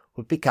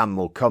 would become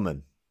more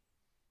common.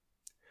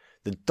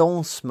 The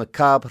danse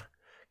macabre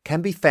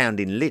can be found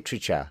in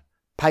literature,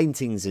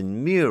 paintings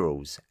and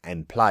murals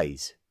and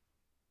plays.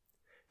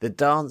 The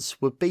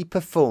dance would be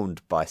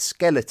performed by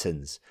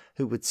skeletons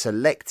who would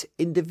select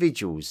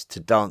individuals to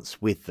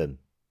dance with them.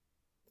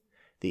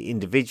 The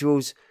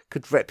individuals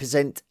could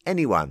represent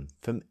anyone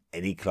from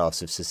any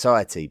class of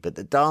society, but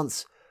the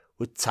dance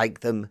would take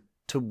them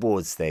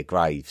towards their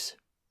graves.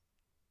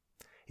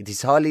 It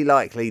is highly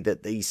likely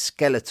that these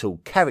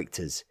skeletal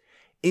characters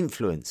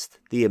influenced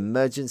the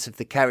emergence of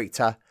the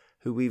character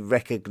who we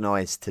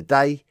recognise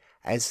today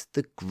as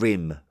the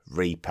Grim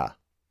Reaper.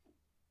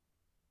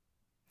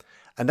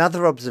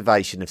 Another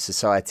observation of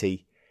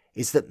society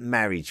is that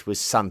marriage was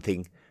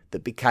something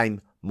that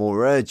became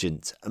more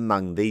urgent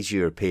among these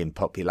European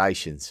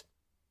populations.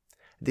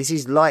 This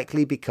is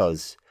likely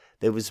because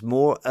there was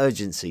more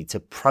urgency to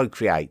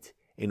procreate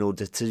in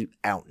order to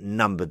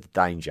outnumber the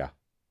danger.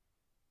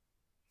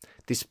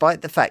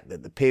 Despite the fact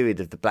that the period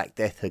of the Black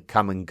Death had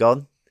come and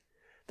gone,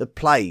 the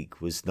plague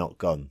was not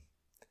gone.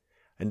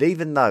 And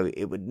even though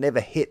it would never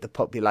hit the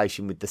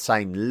population with the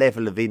same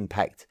level of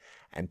impact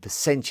and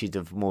percentage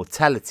of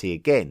mortality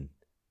again,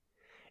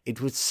 it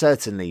would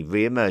certainly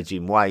re-emerge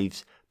in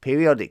waves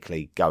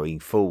periodically going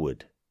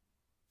forward.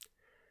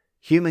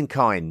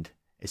 Humankind,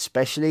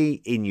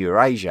 especially in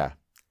Eurasia,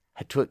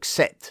 had to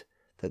accept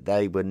that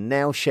they were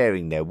now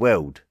sharing their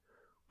world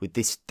with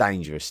this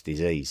dangerous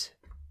disease.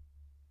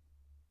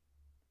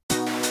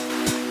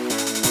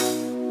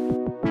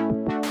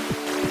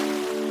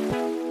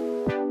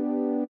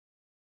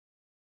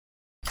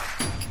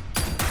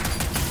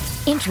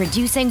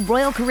 Introducing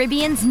Royal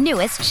Caribbean's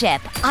newest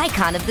ship,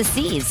 Icon of the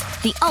Seas,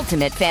 the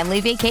ultimate family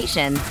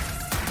vacation.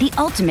 The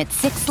ultimate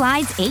 6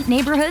 slides, 8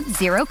 neighborhoods,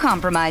 0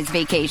 compromise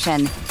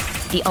vacation.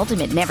 The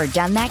ultimate never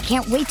done that,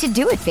 can't wait to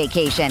do it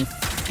vacation.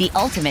 The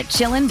ultimate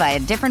chillin' by a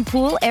different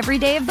pool every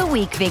day of the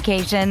week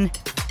vacation.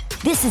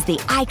 This is the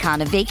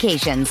Icon of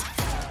vacations.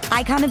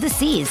 Icon of the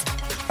Seas,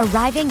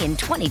 arriving in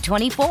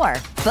 2024.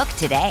 Book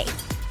today.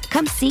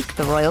 Come seek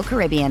the Royal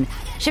Caribbean.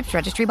 Ships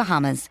Registry,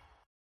 Bahamas.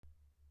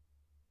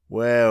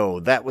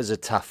 Well, that was a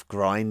tough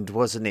grind,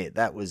 wasn't it?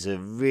 That was a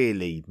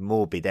really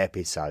morbid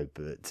episode,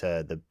 but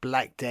the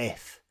Black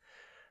Death.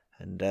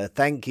 And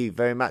thank you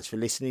very much for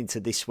listening to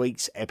this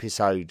week's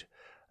episode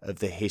of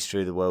the History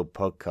of the World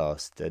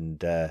podcast.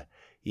 And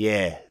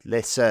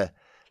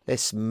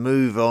let's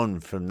move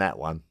on from that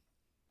one.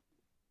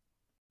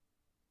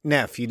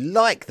 Now, if you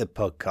like the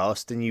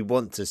podcast and you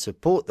want to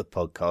support the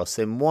podcast,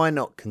 then why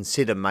not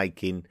consider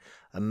making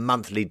a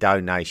monthly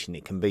donation.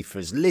 It can be for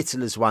as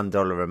little as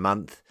 $1 a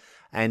month.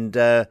 And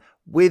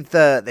with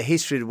the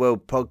History of the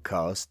World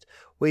podcast,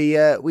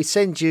 we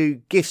send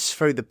you gifts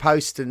through the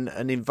post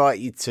and invite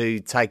you to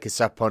take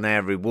us up on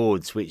our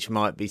rewards, which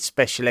might be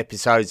special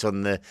episodes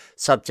on the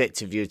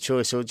subject of your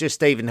choice, or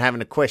just even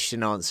having a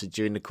question answered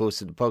during the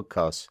course of the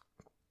podcast.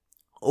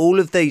 All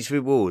of these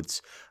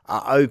rewards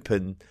are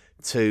open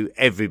to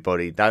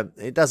everybody.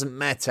 It doesn't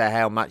matter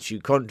how much you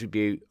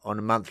contribute on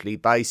a monthly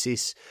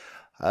basis.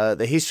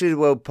 The History of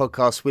the World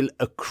podcast will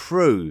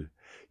accrue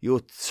your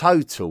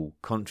total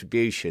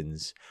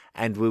contributions,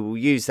 and we will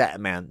use that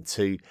amount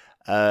to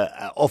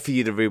offer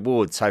you the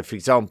reward. So, for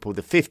example,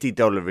 the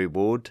 $50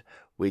 reward,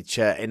 which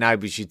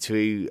enables you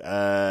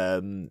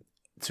to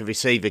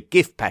receive a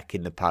gift pack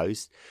in the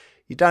post.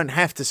 You don't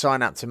have to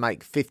sign up to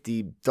make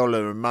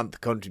 $50 a month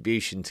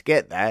contribution to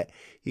get that.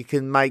 You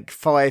can make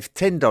 $5,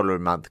 $10 a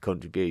month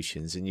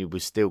contributions and you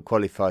will still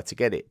qualify to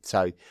get it.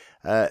 So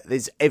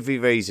there's every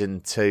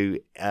reason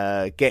to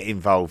get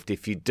involved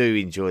if you do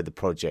enjoy the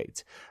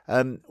project.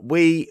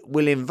 We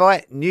will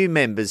invite new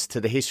members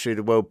to the History of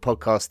the World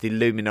podcast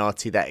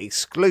Illuminati, that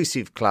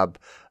exclusive club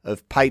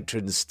of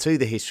patrons to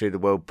the History of the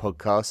World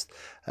podcast.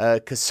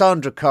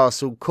 Cassandra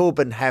Castle,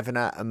 Corbin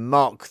Havener and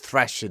Mark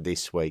Thrasher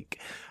this week.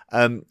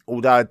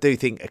 Although I do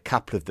think a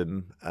couple of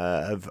them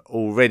have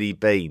already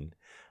been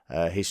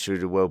History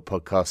of the World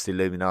podcast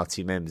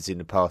Illuminati members in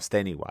the past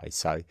anyway.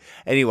 So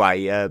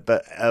anyway,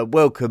 but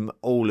welcome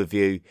all of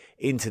you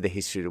into the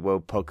History of the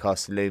World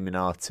podcast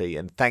Illuminati,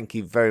 and thank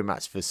you very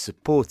much for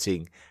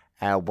supporting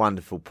our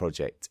wonderful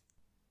project.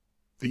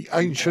 The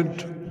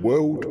Ancient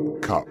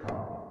World Cup.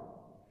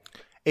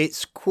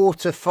 It's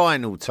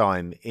quarter-final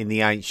time in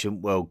the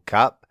Ancient World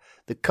Cup.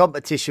 The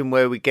competition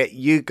where we get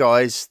you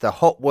guys, the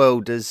hot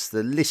worlders,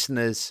 the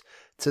listeners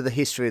to the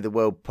History of the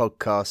World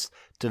podcast,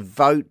 to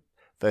vote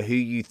for who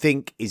you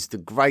think is the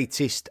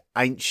greatest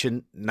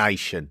ancient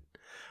nation.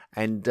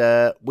 And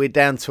we're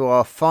down to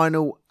our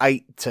final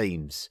 8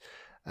 teams.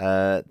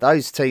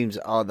 Those teams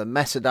are the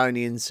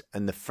Macedonians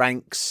and the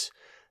Franks,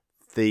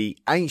 the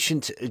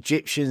ancient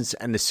Egyptians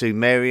and the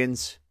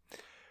Sumerians,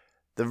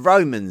 the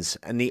Romans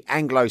and the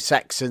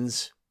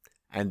Anglo-Saxons,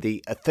 and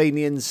the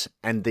Athenians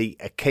and the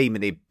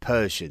Achaemenid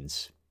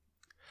Persians.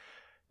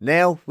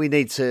 Now we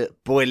need to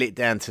boil it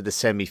down to the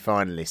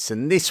semi-finalists,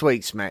 and this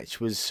week's match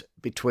was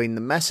between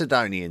the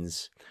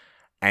Macedonians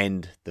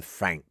and the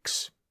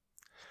Franks.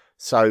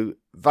 So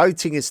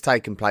voting has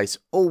taken place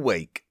all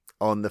week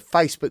on the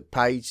Facebook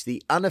page,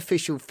 the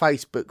unofficial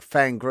Facebook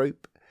fan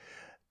group,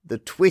 the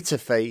Twitter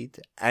feed,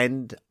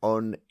 and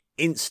on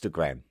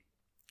Instagram.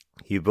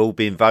 You've all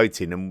been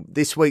voting, and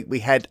this week we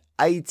had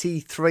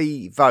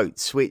 83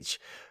 votes, which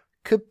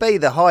could be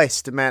the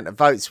highest amount of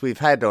votes we've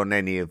had on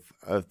any of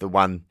the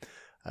won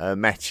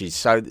matches.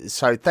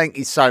 So thank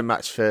you so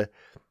much for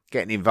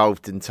getting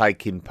involved and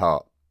taking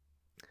part.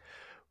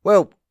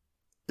 Well,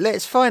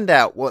 let's find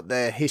out what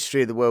the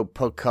History of the World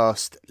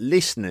podcast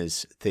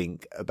listeners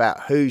think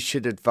about who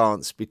should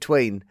advance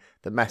between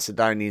the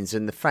Macedonians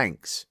and the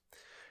Franks.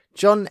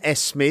 John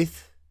S.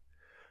 Smith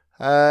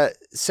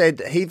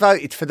said he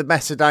voted for the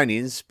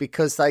Macedonians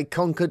because they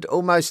conquered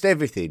almost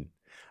everything,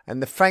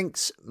 and the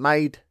Franks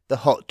made the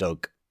hot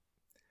dog.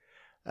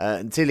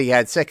 Until he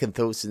had second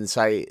thoughts and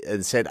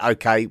said,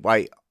 "Okay,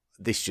 wait,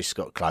 this just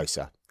got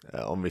closer."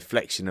 On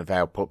reflection of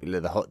how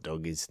popular the hot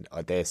dog is,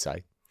 I dare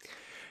say.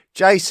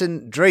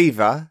 Jason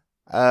Drever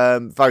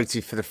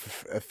voted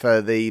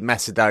for the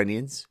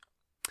Macedonians,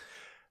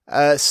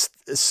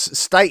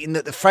 stating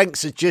that the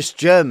Franks are just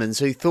Germans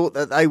who thought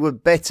that they were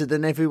better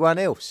than everyone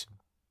else.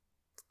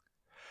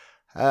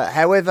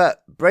 However,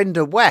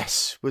 Brenda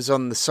Wass was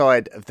on the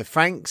side of the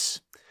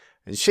Franks,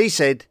 and she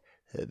said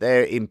that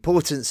their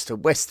importance to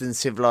Western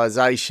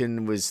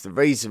civilization was the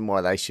reason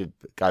why they should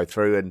go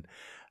through, and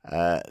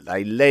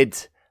they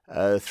led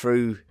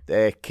through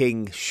their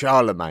king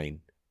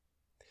Charlemagne.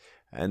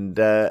 And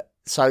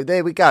so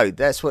there we go.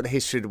 That's what the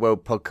History of the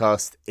World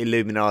podcast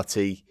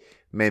Illuminati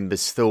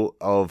members thought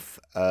of,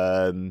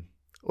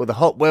 or the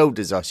hot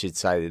welders, I should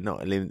say. They're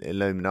not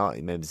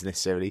Illuminati members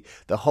necessarily.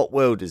 The hot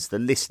welders, the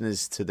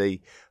listeners to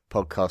the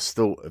podcast,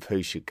 thought of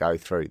who should go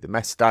through. The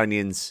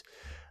Macedonians,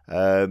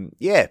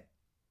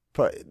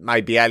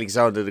 maybe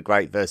Alexander the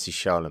Great versus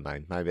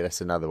Charlemagne. Maybe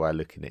that's another way of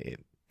looking at it.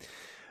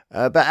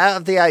 But out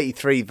of the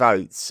 83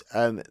 votes,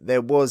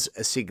 there was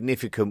a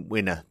significant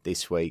winner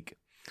this week.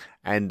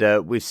 And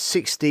with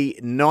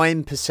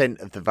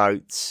 69% of the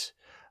votes,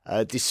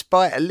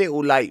 despite a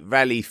little late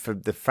rally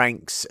from the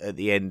Franks at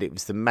the end, it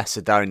was the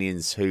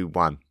Macedonians who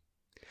won.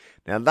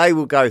 Now, they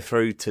will go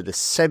through to the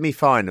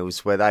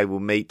semi-finals where they will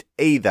meet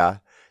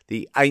either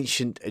the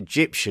ancient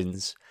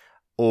Egyptians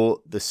or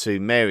the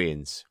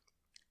Sumerians.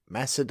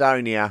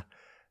 Macedonia,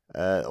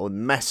 or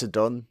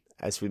Macedon,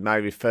 as we may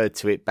refer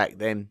to it back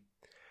then,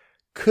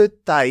 could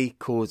they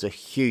cause a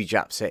huge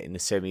upset in the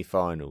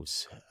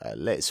semi-finals?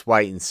 Let's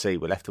wait and see.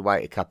 We'll have to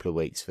wait a couple of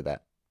weeks for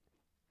that.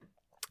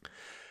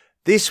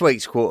 This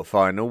week's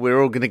quarterfinal,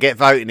 we're all going to get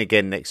voting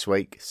again next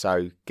week,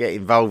 so get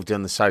involved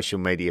on the social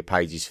media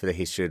pages for the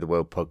History of the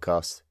World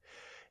podcast.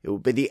 It will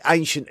be the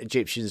ancient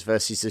Egyptians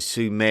versus the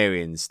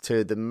Sumerians,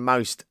 to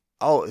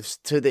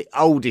the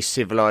oldest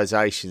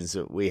civilizations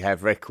that we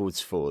have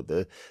records for,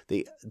 to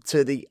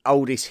the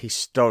oldest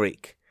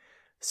historic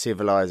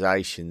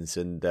civilizations,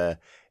 and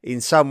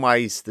in some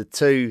ways the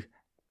two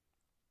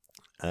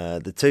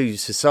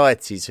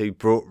societies who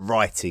brought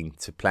writing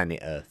to planet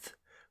Earth.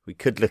 We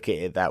could look at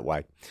it that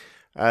way.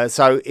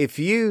 So if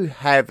you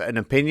have an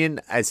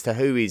opinion as to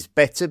who is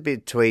better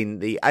between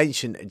the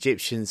ancient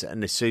Egyptians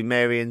and the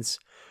Sumerians,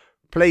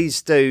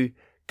 please do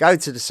go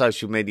to the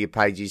social media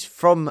pages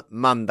from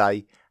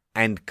Monday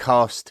and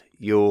cast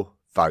your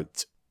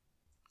vote.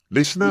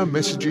 Listener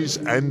messages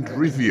and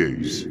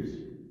reviews.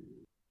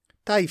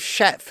 Dave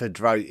Shatford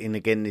wrote in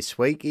again this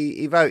week.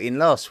 He wrote in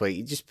last week.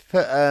 He just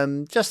put,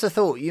 just a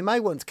thought, you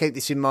may want to keep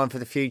this in mind for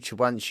the future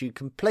once you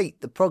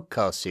complete the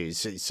podcast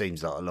series. It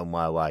seems like a long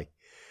way away.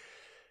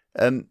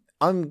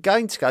 I'm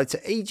going to go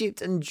to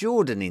Egypt and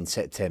Jordan in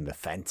September.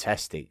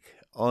 Fantastic.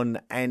 On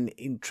an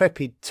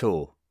intrepid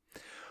tour.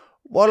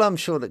 While I'm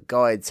sure that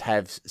guides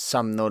have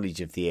some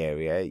knowledge of the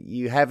area,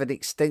 you have an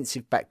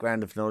extensive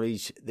background of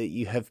knowledge that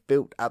you have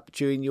built up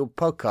during your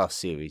podcast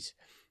series.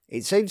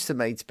 It seems to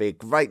me to be a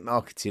great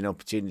marketing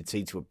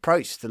opportunity to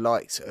approach the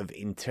likes of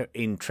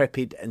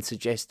Intrepid and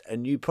suggest a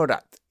new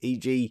product,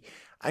 e.g.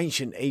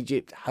 Ancient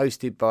Egypt,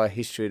 hosted by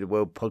History of the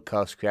World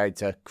podcast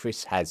creator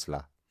Chris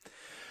Hasler.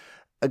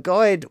 A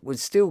guide would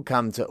still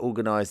come to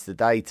organise the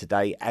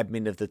day-to-day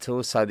admin of the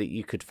tour so that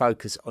you could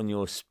focus on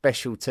your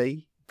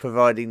specialty,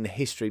 providing the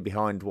history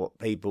behind what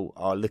people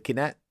are looking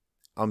at.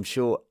 I'm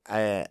sure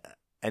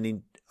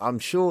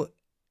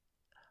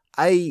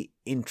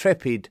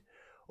Intrepid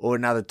or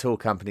another tour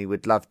company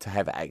would love to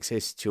have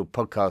access to your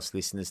podcast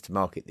listeners to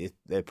market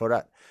their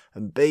product,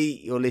 and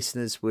B, your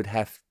listeners would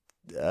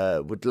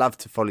love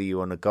to follow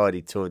you on a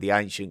guided tour of the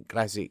ancient,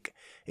 classic,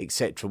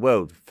 etc.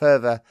 world.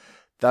 Further,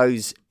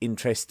 those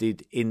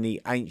interested in the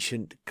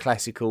ancient,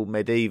 classical,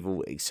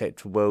 medieval,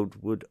 etc. world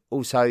would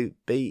also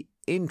be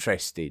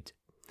interested.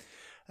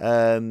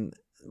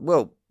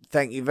 Well,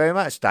 thank you very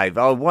much, Dave.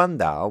 I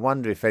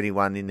wonder if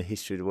anyone in the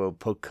History of the World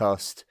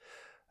podcast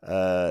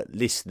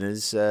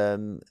listeners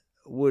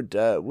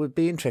would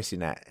be interested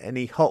in that.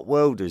 Any hot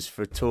welders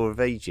for a tour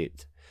of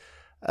Egypt?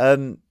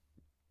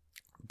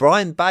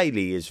 Brian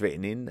Bailey has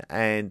written in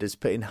and has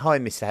put in, "Hi,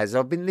 Mr. Hazard.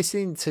 I've been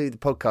listening to the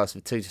podcast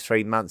for 2 to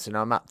 3 months and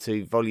I'm up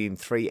to Volume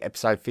 3,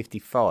 Episode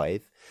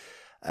 55.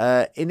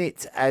 In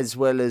it, as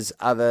well as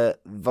other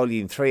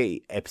Volume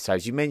 3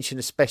 episodes, you mentioned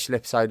a special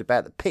episode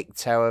about the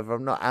Picts. However,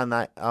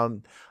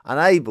 I'm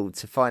unable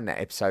to find that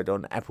episode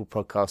on Apple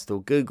Podcast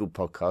or Google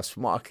Podcast.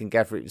 From what I can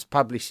gather, it was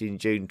published in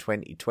June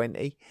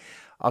 2020.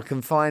 I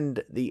can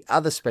find the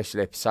other special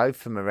episode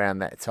from around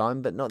that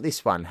time, but not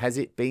this one. Has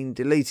it been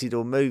deleted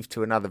or moved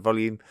to another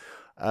volume?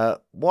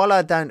 While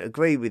I don't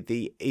agree with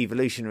the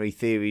evolutionary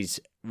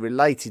theories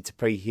related to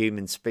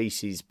pre-human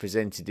species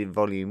presented in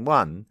Volume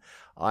 1,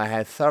 I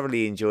have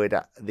thoroughly enjoyed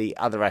the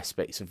other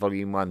aspects of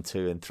Volume 1,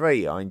 2 and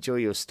 3. I enjoy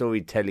your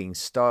storytelling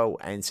style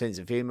and sense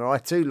of humour. I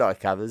too,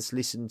 like others,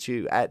 listen to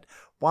you at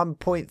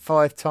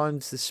 1.5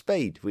 times the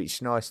speed,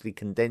 which nicely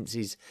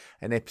condenses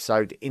an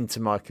episode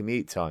into my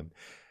commute time.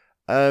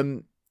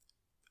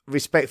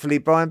 Respectfully,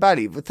 Brian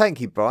Bailey." Well, thank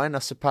you, Brian. I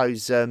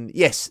suppose,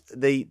 yes,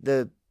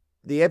 the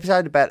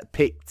episode about the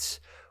Picts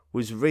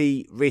was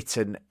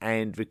rewritten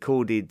and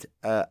recorded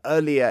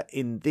earlier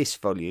in this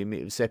volume.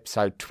 It was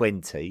episode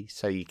 20,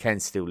 so you can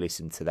still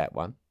listen to that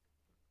one.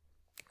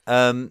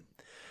 I'd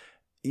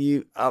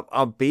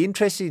be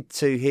interested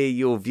to hear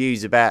your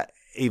views about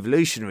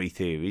evolutionary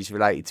theories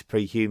related to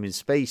pre-human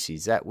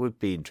species. That would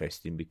be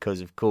interesting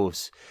because, of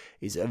course,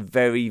 it's a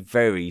very,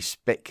 very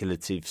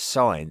speculative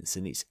science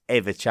and it's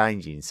ever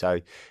changing. So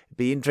it'd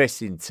be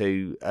interesting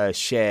to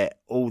share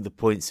all the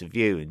points of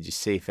view and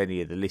just see if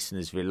any of the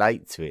listeners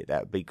relate to it.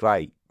 That would be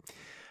great.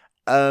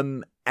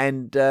 Well,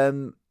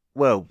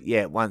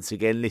 yeah, once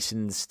again,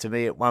 listens to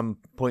me at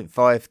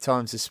 1.5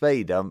 times the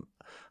speed.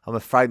 I'm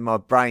afraid my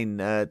brain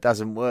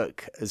doesn't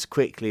work as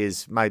quickly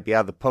as maybe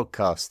other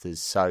podcasters,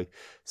 so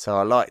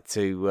I like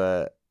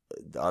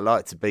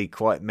to be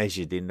quite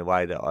measured in the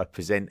way that I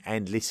present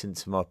and listen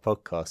to my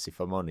podcast, if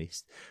I'm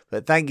honest.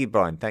 But thank you,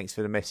 Brian. Thanks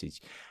for the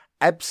message.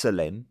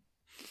 Absalem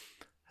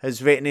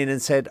has written in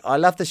and said, "I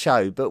love the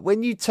show, but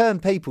when you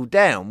turn people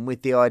down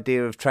with the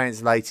idea of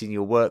translating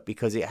your work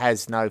because it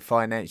has no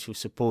financial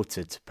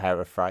supporter, to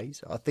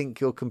paraphrase, I think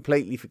you're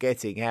completely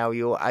forgetting how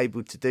you're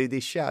able to do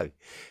this show.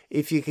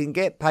 If you can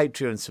get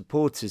Patreon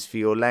supporters for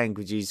your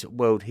language's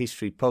world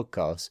history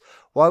podcast,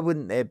 why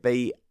wouldn't there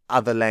be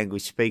other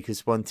language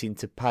speakers wanting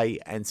to pay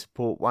and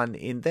support one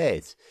in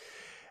theirs?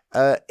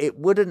 It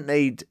wouldn't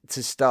need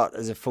to start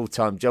as a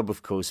full-time job,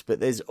 of course, but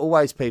there's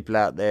always people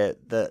out there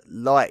that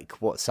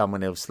like what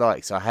someone else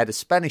likes. I had a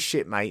Spanish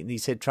shipmate and he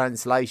said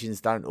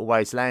translations don't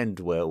always land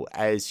well,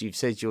 as you've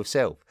said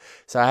yourself.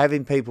 So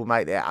having people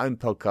make their own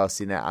podcasts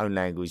in their own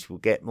language will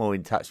get more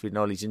in touch with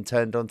knowledge and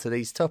turned on to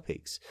these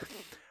topics."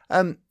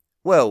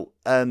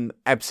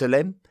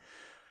 Absalem,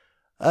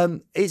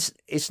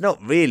 It's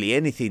not really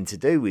anything to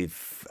do with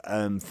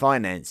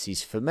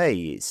finances for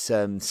me. It's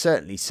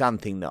certainly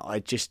something that I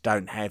just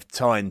don't have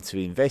time to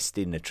invest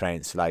in the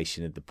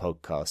translation of the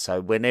podcast.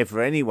 So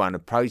whenever anyone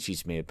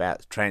approaches me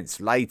about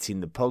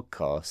translating the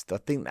podcast, I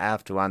think they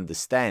have to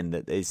understand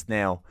that there's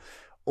now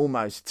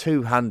almost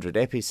 200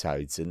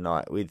 episodes, and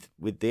like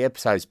with the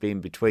episodes being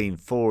between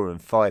 4,000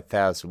 and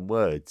 5,000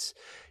 words,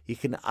 you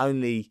can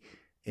only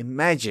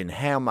imagine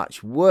how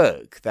much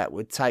work that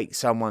would take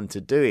someone to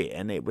do it,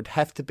 and it would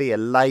have to be a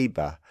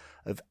labour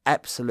of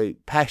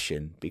absolute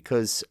passion,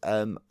 because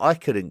I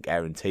couldn't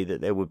guarantee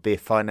that there would be a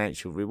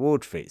financial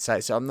reward for it. So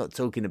I'm not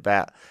talking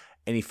about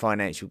any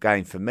financial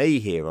gain for me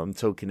here. I'm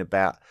talking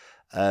about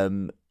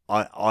I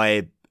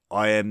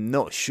am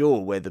not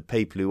sure whether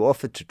people who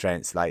offer to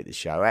translate the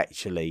show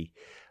actually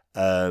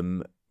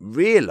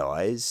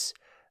realise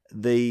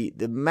the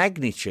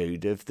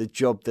magnitude of the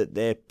job that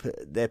they're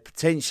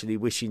potentially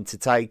wishing to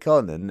take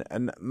on,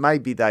 and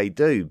maybe they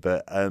do,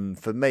 but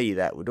for me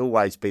that would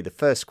always be the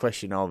first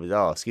question I would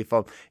ask if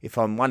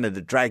I'm one of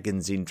the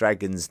dragons in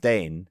Dragon's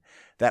Den.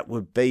 That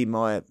would be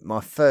my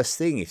first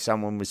thing. If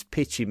someone was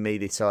pitching me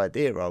this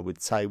idea, I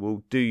would say,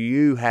 well, do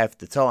you have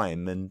the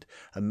time and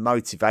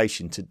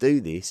motivation to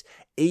do this,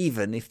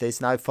 even if there's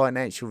no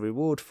financial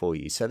reward for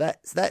you? So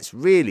that's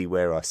really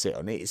where I sit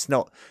on it. It's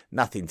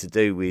nothing to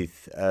do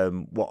with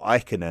what I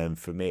can earn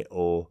from it,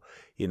 or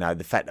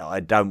the fact that I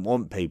don't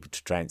want people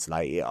to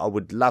translate it. I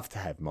would love to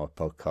have my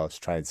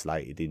podcast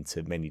translated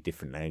into many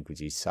different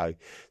languages. So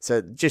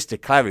just to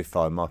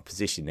clarify my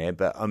position there,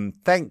 but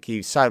thank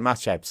you so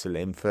much,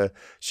 Absalom, for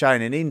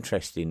showing an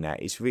interest in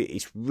that. It's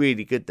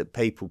really good that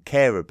people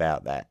care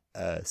about that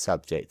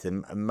subject,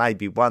 and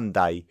maybe one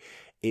day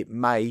it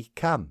may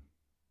come.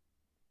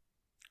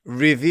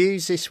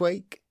 Reviews this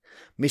week.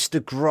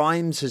 Mr.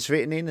 Grimes has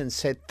written in and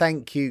said,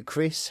 "Thank you,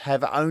 Chris.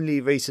 Have only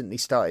recently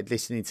started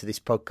listening to this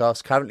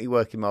podcast. Currently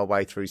working my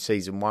way through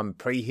season 1,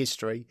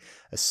 prehistory,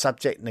 a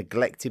subject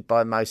neglected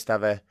by most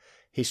other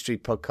history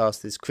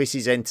podcasters. Chris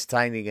is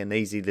entertaining and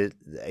easy to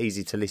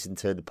listen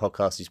to. The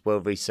podcast is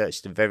well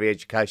researched and very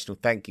educational.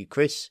 Thank you,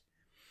 Chris."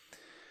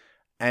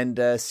 And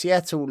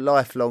Seattle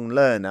Lifelong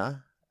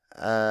Learner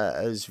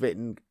has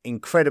written,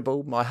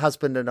 "Incredible. My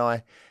husband and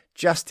I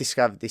just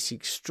discovered this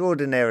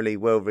extraordinarily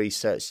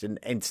well-researched and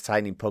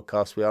entertaining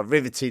podcast. We are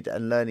riveted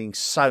and learning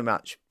so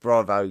much.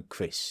 Bravo,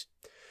 Chris."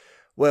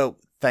 Well,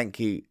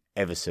 thank you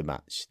ever so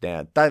much.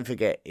 Now, don't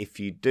forget, if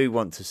you do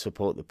want to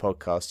support the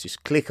podcast,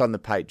 just click on the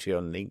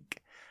Patreon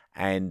link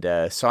and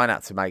sign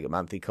up to make a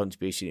monthly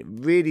contribution. It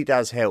really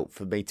does help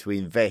for me to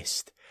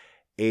invest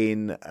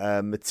in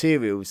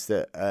materials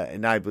that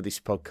enable this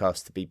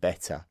podcast to be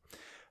better.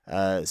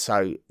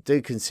 So do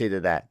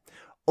consider that.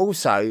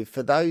 Also,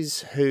 for those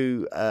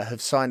who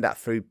have signed up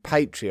through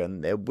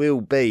Patreon, there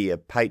will be a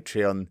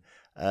Patreon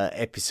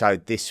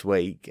episode this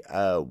week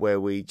where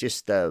we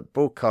just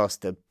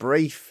broadcast a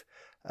brief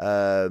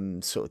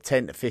sort of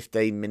 10 to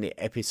 15 minute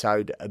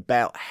episode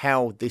about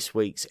how this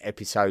week's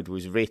episode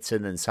was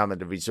written and some of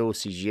the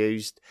resources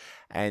used.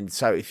 And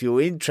so if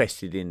you're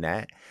interested in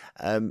that,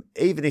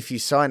 even if you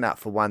sign up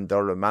for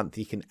 $1 a month,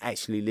 you can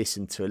actually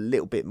listen to a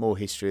little bit more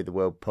History of the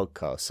World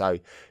podcast. So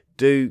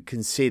do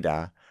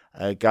consider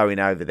going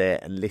over there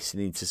and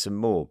listening to some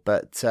more.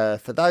 But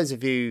for those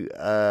of you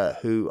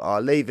who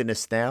are leaving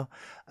us now,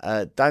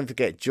 don't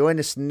forget, join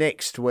us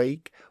next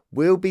week.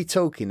 We'll be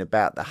talking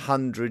about the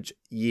 100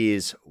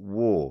 Years'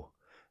 War.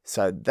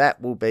 So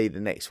that will be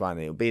the next one.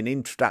 It'll be an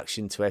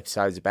introduction to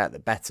episodes about the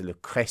Battle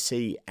of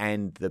Crécy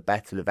and the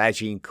Battle of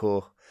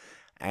Agincourt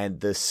and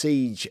the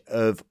Siege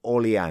of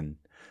Orléans.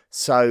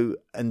 So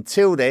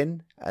until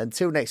then,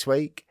 until next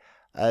week,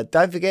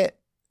 don't forget,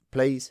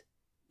 please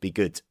be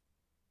good.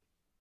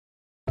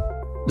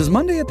 Does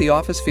Monday at the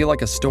office feel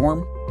like a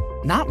storm?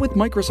 Not with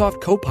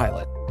Microsoft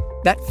Copilot.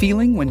 That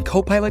feeling when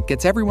Copilot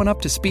gets everyone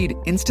up to speed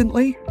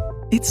instantly?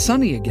 It's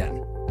sunny again.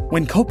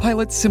 When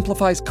Copilot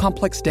simplifies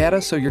complex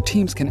data so your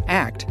teams can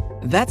act,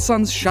 that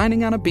sun's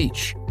shining on a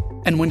beach.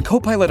 And when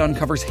Copilot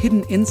uncovers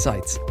hidden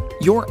insights,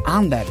 you're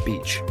on that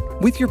beach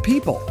with your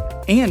people,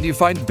 and you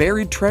find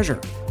buried treasure.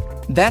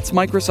 That's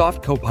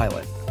Microsoft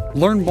Copilot.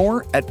 Learn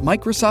more at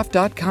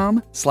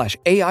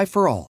Microsoft.com/AI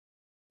for all.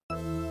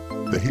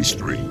 The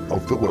History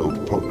of the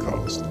World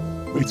podcast,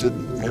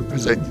 written and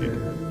presented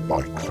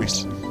by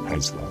Chris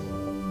Hasler.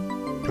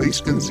 Please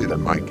consider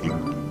making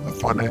a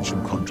financial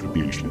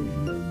contribution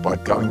by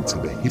going to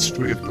the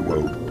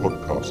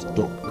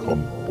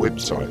historyoftheworldpodcast.com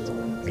website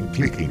and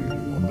clicking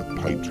on the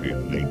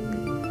Patreon link.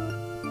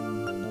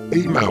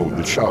 Email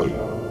the show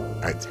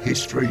at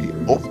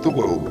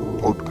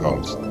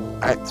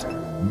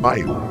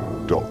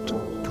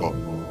historyoftheworldpodcast@mail.com.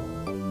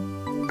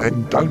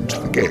 And don't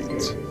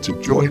forget to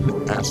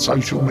join our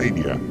social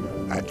media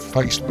at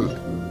Facebook,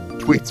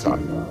 Twitter,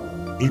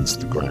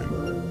 Instagram,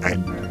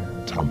 and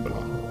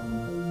Tumblr.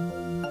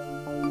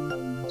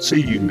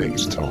 See you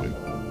next time.